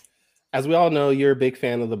 As we all know, you're a big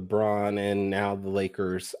fan of LeBron and now the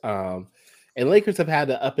Lakers. And Lakers have had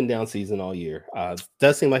an up and down season all year.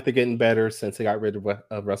 Does seem like they're getting better since they got rid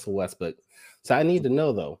of Russell Westbrook. So I need to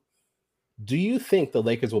know, though, do you think the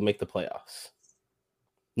Lakers will make the playoffs?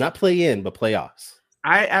 Not play in, but playoffs.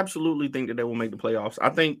 I absolutely think that they will make the playoffs. I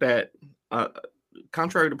think that,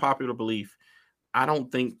 contrary to popular belief, I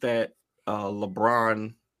don't think that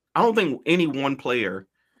LeBron, I don't think any one player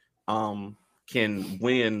can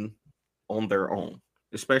win on their own,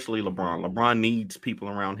 especially LeBron. LeBron needs people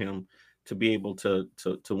around him to be able to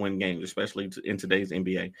win games, especially in today's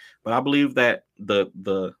NBA. But I believe that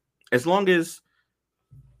the as long as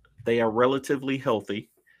they are relatively healthy,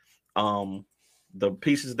 the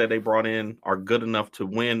pieces that they brought in are good enough to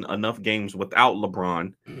win enough games without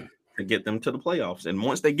LeBron to get them to the playoffs. And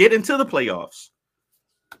once they get into the playoffs,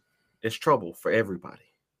 it's trouble for everybody.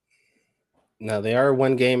 Now, they are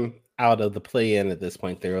one game out of the play-in at this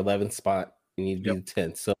point. They're 11th spot. You need to be the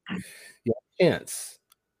 10th. So you have a chance.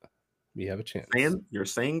 You have a chance. And you're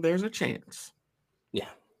saying there's a chance. Yeah.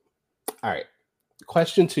 All right.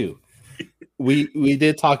 Question 2. We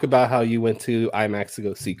did talk about how you went to IMAX to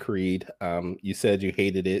go see Creed. You said you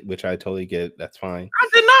hated it, which I totally get. That's fine. I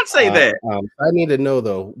did not say that. I need to know,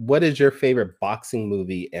 though, what is your favorite boxing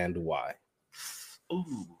movie and why?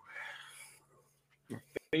 Ooh. My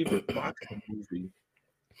favorite boxing movie.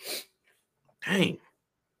 Dang.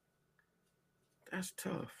 That's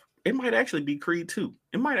tough. It might actually be Creed 2.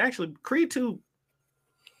 Creed 2.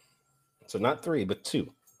 So not 3, but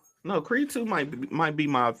 2. No, Creed 2 might be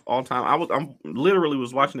my all-time. I'm literally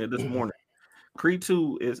was watching it this morning. Creed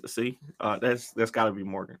 2 is that's got to be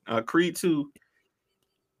Morgan. Creed 2.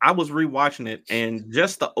 I was rewatching it, and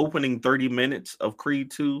just the opening 30 minutes of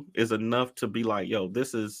Creed 2 is enough to be like, yo,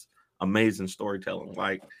 this is amazing storytelling.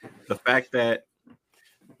 Like the fact that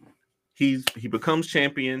he becomes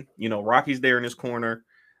champion. Rocky's there in his corner.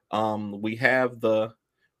 We have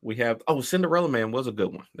Cinderella Man was a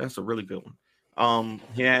good one. That's a really good one.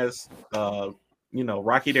 He has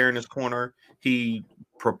Rocky there in his corner. He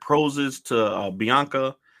proposes to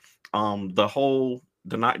Bianca. The whole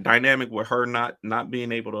dynamic with her not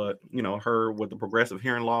being able to, her with the progressive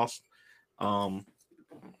hearing loss.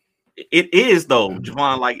 It is though,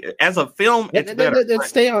 Javon, like as a film, it's better.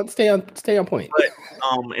 Stay on point. But,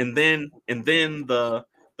 and then the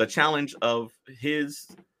challenge of his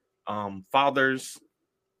father's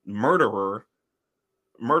murderer's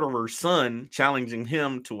son challenging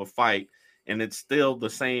him to a fight, and it's still the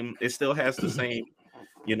same. It still has the same,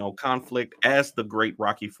 conflict as the great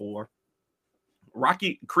Rocky IV.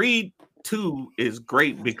 Creed 2 is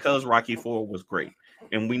great because Rocky IV was great,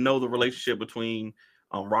 and we know the relationship between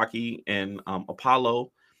Rocky and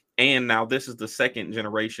Apollo, and now this is the second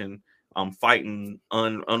generation fighting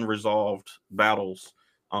unresolved battles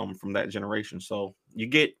from that generation. So you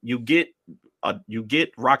get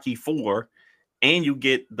Rocky 4 and you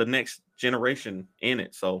get the next generation in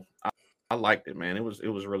it. So I liked it, man. It was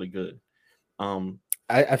really good.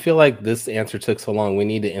 I feel like this answer took so long. We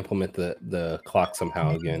need to implement the clock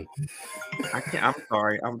somehow again. I can't. I'm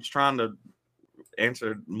sorry. I'm just trying to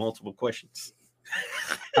answer multiple questions.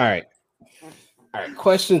 All right.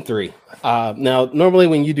 Question 3. Now, normally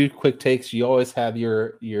when you do quick takes, you always have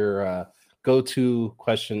your go-to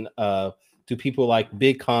question of, do people like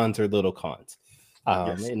big cons or little cons?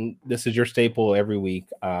 Yes. And this is your staple every week,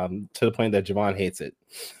 to the point that Javon hates it.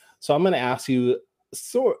 So I'm going to ask you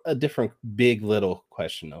sort of a different big little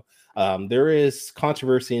question though. There is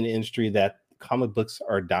controversy in the industry that comic books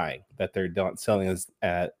are dying, that they're not selling as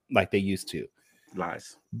like they used to.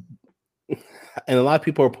 Lies. And a lot of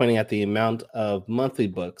people are pointing at the amount of monthly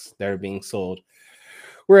books that are being sold,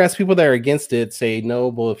 whereas people that are against it say, no,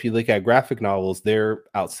 well, if you look at graphic novels, they're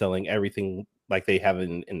outselling everything like they have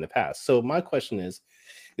in the past. So my question is,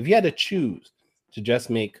 if you had to choose to just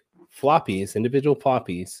make floppies, individual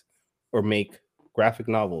floppies, or make graphic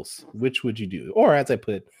novels, which would you do? Or as I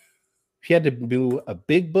put, if you had to do a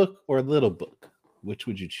big book or a little book, which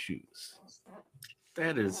would you choose?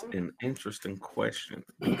 That is an interesting question,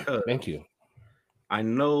 because Thank you. I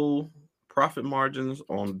know profit margins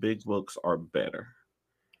on big books are better.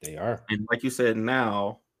 They are. And like you said,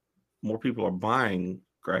 now more people are buying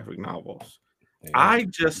graphic novels. I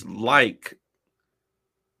just like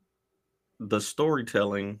the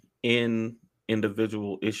storytelling in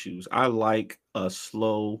individual issues. I like a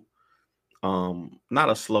slow, not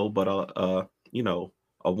a slow, but a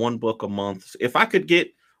one book a month. If I could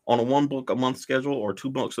get on a 1 book a month schedule or 2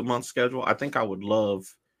 books a month schedule, I think I would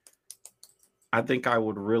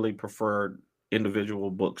really prefer individual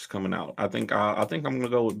books coming out. I think I'm gonna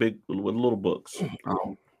go with little books.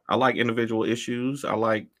 I like individual issues.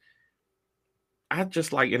 I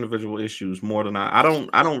just like individual issues more than I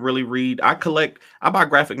don't really read. I buy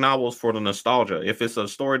graphic novels for the nostalgia. If it's a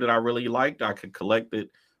story that I really liked, I could collect it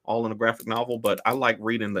all in a graphic novel, but I like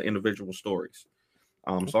reading the individual stories.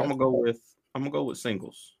 So I'm gonna go with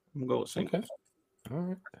singles. Okay. All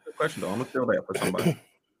right. Good question though. I'm gonna steal that for somebody.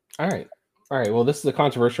 All right. Well, this is a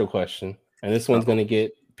controversial question, and this one's going to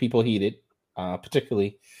get people heated,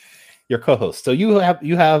 particularly your co-host. So you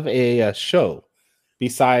have a show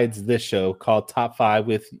besides this show called Top 5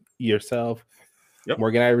 with yourself, Yep.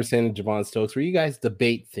 Morgan Iverson, and Javon Stokes, where you guys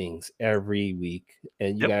debate things every week,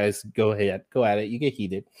 and you guys go at it. You get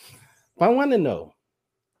heated. But I want to know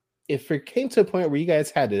if it came to a point where you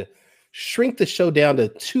guys had to shrink the show down to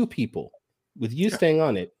 2 people, with you staying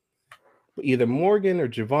on it, either Morgan or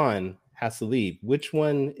Javon has to leave. Which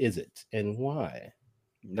one is it, and why?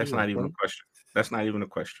 That's not even a question. That's not even a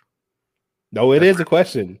question. No, it is a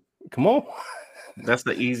question. Come on. That's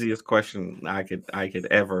the easiest question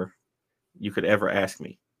you could ever ask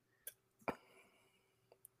me.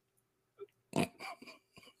 And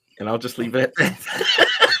I'll just leave it at that.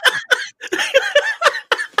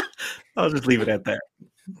 I'll just leave it at that.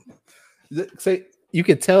 Say, you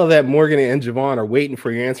could tell that Morgan and Javon are waiting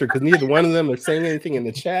for your answer because neither one of them are saying anything in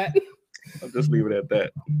the chat. I'll just leave it at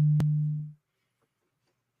that.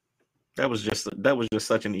 That was just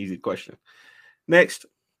such an easy question. Next.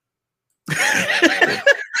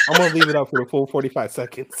 I'm gonna leave it up for the full 45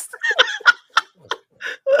 seconds.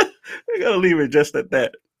 I gotta leave it just at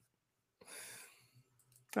that.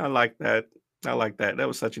 I like that. That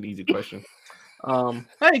was such an easy question.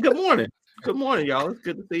 Hey, good morning. Good morning, y'all. It's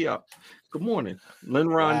good to see y'all. Good morning.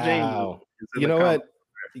 Linron James. You know what?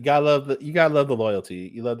 You gotta love the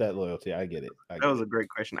loyalty. You love that loyalty. I get it. That was a great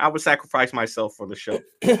question. I would sacrifice myself for the show.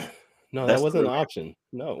 No, that wasn't an option.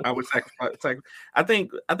 No. I would sacrifice. I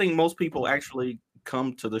think most people actually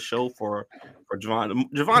come to the show for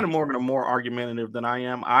Javon. Javon and Morgan are more argumentative than I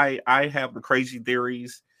am. I have the crazy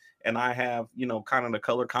theories, and I have kind of the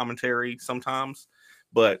color commentary sometimes,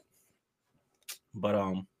 but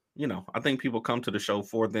I think people come to the show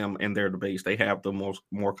for them and their debates. They have the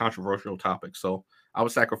more controversial topics. So I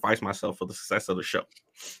would sacrifice myself for the success of the show.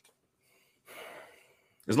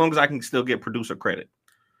 As long as I can still get producer credit.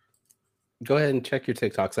 Go ahead and check your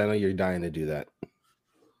TikToks. I know you're dying to do that.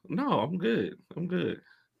 No, I'm good.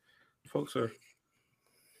 Folks are...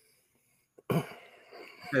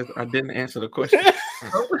 I didn't answer the question.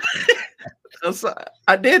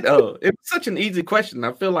 I did. Oh, it was such an easy question.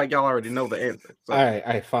 I feel like y'all already know the answer. So. All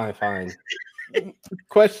right, fine.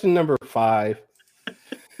 Question number 5.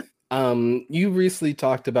 You recently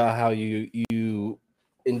talked about how you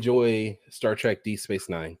enjoy Star Trek Deep Space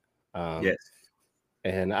Nine. Yes,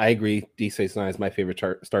 and I agree. Deep Space Nine is my favorite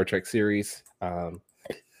Star Trek series. But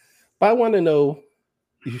I want to know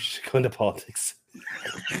You should go into politics.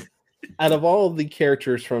 Out of all the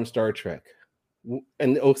characters from Star Trek,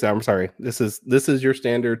 and I'm sorry, this is your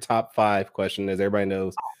standard top 5 question, as everybody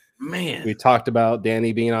knows. Man, we talked about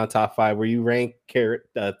Danny being on top 5, where you rank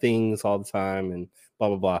things all the time and blah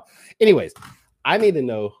blah blah. Anyways, I need to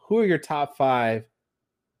know, who are your top 5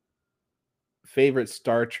 favorite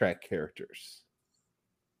Star Trek characters?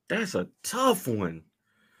 That's a tough one.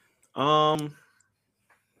 Number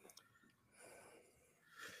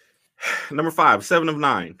 5, 7 of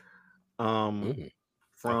 9.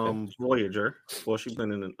 From Voyager. Well, she's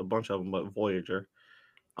been in a bunch of them, but Voyager.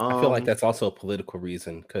 I feel like that's also a political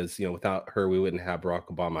reason, because without her, we wouldn't have Barack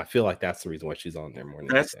Obama. I feel like that's the reason why she's on there more.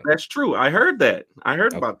 That's true. I heard that. I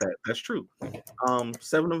heard about that. That's true.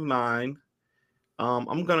 7 of 9.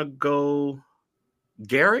 I'm gonna go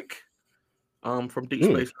Garak. From Deep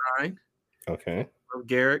Space Nine. Okay.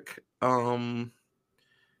 Garak. Oh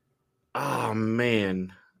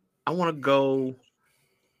man, I want to go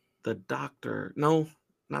the Doctor. No,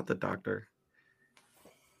 not the Doctor.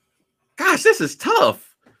 Gosh, this is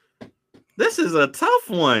tough. This is a tough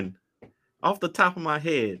one. Off the top of my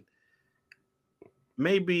head,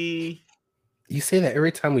 maybe. You say that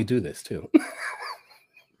every time we do this too.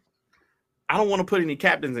 I don't want to put any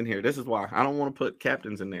captains in here. This is why I don't want to put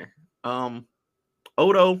captains in there.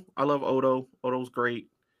 Odo, I love Odo. Odo's great.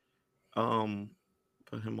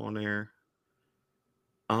 Put him on there.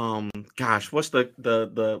 Gosh, what's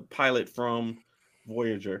the pilot from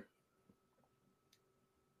Voyager?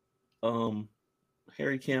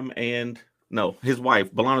 Harry Kim and his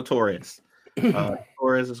wife, B'Elanna Torres.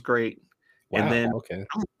 Torres is great. Wow, and then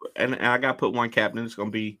and I got to put one captain. It's gonna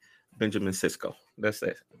be Benjamin Sisko. That's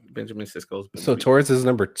it. Benjamin Sisko's. So Torres is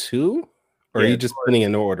number 2, or are you just putting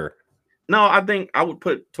in order? No, I think I would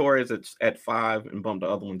put Torres at 5 and bump the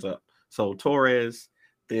other ones up. So Torres,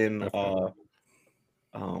 then 7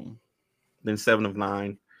 of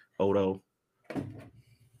 9, Odo.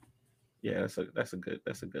 Yeah, that's a good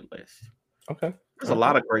list. Okay. There's a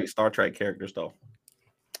lot of great Star Trek characters, though.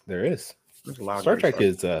 There is. There's a lot of Star Trek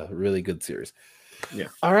is a really good series. Yeah.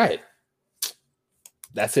 All right.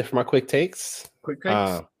 That's it for my quick takes. Quick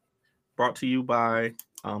takes. Brought to you by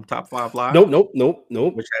Top 5 Live. Nope.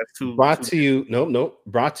 Which has two. Brought to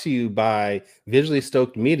you by Visually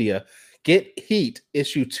Stoked Media. Get Heat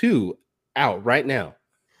issue 2 out right now.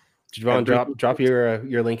 Javon, drop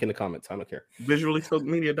your link in the comments. I don't care.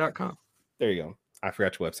 VisuallyStokedMedia.com. There you go. I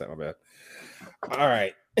forgot your website. My bad. All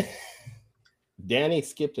right. Danny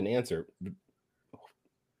skipped an answer.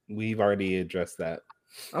 We've already addressed that.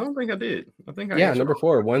 I don't think I did. I think number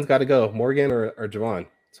 4. One's got to go. Morgan or Javon.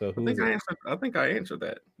 So who I think I answered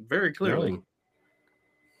that very clearly.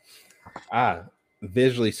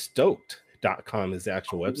 VisuallyStoked.com is the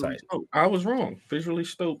actual website. I was wrong.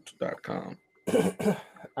 VisuallyStoked.com.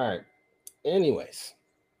 All right. Anyways.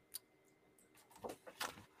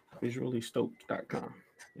 VisuallyStoked.com.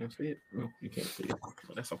 You see it? No, you can't see it.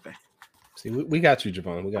 But that's okay. See, we got you,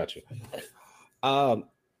 Javon. We got you.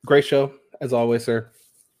 Great show, as always, sir.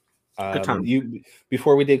 Good time.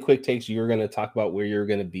 Before we did quick takes, you were going to talk about where you're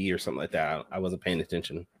going to be or something like that. I wasn't paying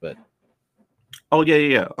attention, but. Oh,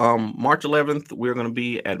 yeah. March 11th, we're going to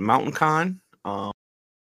be at Mountain Con.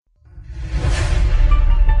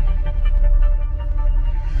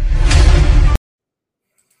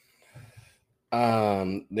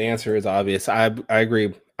 The answer is obvious. I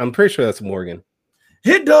agree. I'm pretty sure that's Morgan.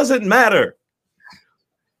 It doesn't matter.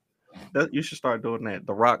 You should start doing that.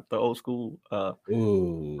 The Rock, the old school. Rock.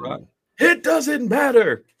 It doesn't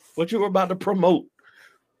matter what you were about to promote.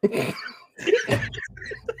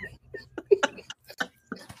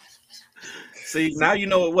 See, now you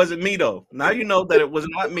know it wasn't me, though. Now you know that it was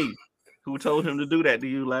not me who told him to do that to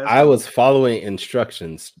you last I was following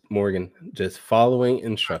instructions, Morgan. Just following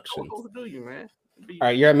instructions. What do you, man? All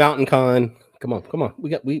right, you're at Mountain Con. Come on.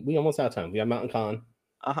 We almost out of time. We got Mountain Con.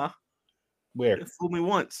 Where? Fool me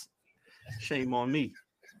once. Shame on me.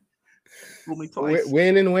 Fool me twice.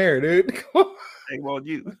 When and where, dude? Shame on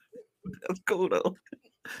you. That's cool though.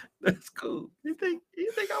 That's cool. You think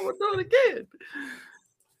I would do it again?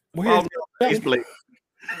 Where's Facebook?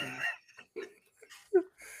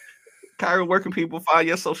 Kyra, where can people find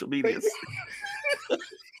your social medias?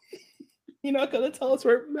 You're not gonna tell us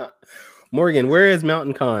where Morgan, where is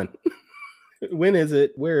Mountain Con? When is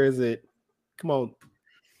it? Where is it? Come on.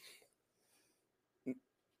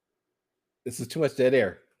 This is too much dead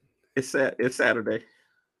air. It's Saturday.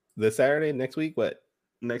 This Saturday? Next week? What?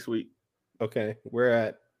 Next week. Okay. We're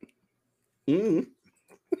at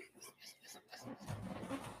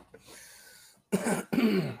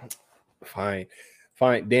Fine.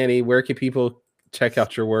 Danny, where can people check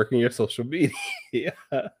out your work and your social media.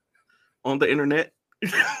 On the internet.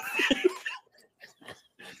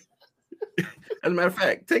 As a matter of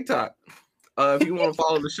fact, TikTok. If you want to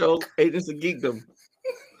follow the show, Agents of Geekdom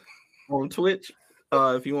on Twitch.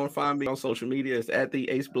 If you want to find me on social media, it's at the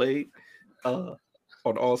Ace Blade on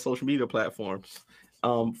all social media platforms.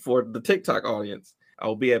 For the TikTok audience, I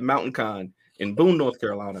will be at Mountain Con in Boone, North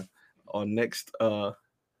Carolina on next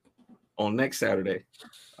Saturday.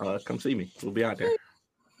 Come see me. We'll be out there.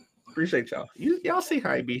 Appreciate y'all. Y'all see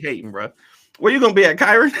how he be hating, bro. Where you gonna be at,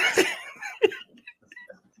 Kyron?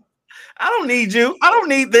 I don't need you. I don't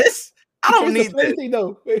need this. I don't need this.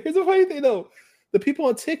 Here's the funny thing, though. The people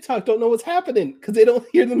on TikTok don't know what's happening because they don't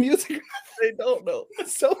hear the music. They don't know.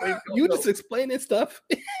 So you just explaining stuff.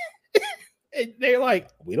 And they're like,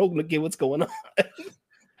 we don't get what's going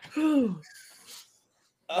on.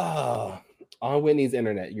 On Whitney's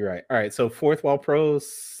internet. You're right. All right. So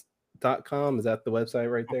fourthwallpros.com. Is that the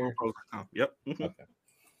website right there? Yep. Okay.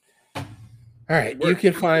 All right. You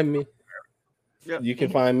can find me. Yep. You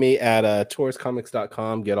can find me at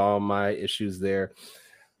tourscomics.com. Get all my issues there.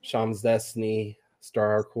 Shaman's Destiny,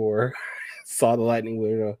 Star Core, Saw the Lightning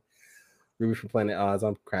Weirdo, Ruby from Planet Oz.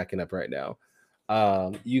 I'm cracking up right now.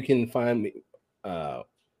 You can find me. I'm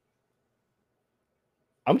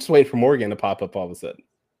just waiting for Morgan to pop up all of a sudden.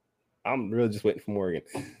 I'm really just waiting for Morgan.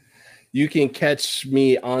 You can catch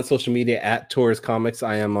me on social media at Taurus Comics.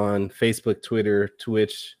 I am on Facebook, Twitter,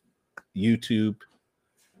 Twitch, YouTube,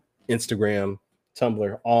 Instagram,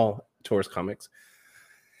 Tumblr, all Taurus Comics.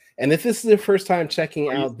 And if this is the first time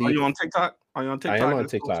checking out are you on TikTok? Are you on TikTok? I am on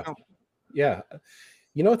TikTok. Yeah.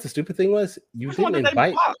 You know what the stupid thing was? You Which didn't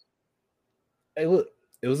invite. It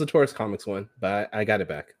was a Taurus Comics one, but I got it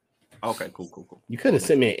back. Okay, cool. You could have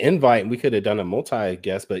sent me an invite and we could have done a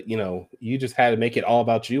multi-guest, but you just had to make it all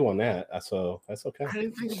about you on that. So that's okay. I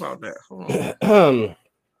didn't think about that. Hold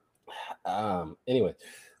on. Anyway,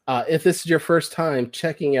 if this is your first time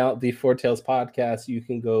checking out the Four Tales podcast, you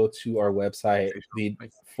can go to our website, the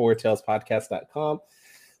fourtalespodcast.com.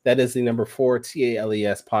 That is the number 4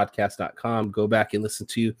 TALES podcast.com. Go back and listen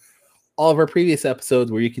to all of our previous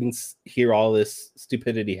episodes where you can hear all this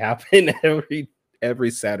stupidity happen every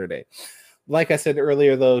Saturday. Like I said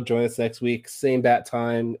earlier, though, join us next week, same bat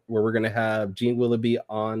time, where we're going to have Gene Willoughby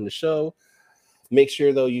on the show. Make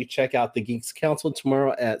sure, though, you check out the Geeks Council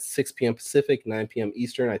tomorrow at 6 p.m. Pacific, 9 p.m.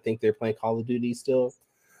 Eastern. I think they're playing Call of Duty still.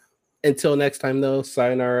 Until next time, though,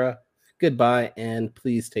 sayonara, goodbye, and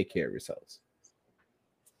please take care of yourselves.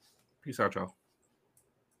 Peace out, y'all.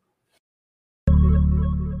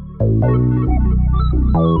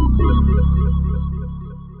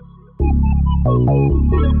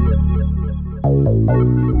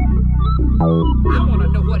 I want to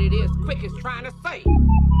know what it is Quick is trying to say.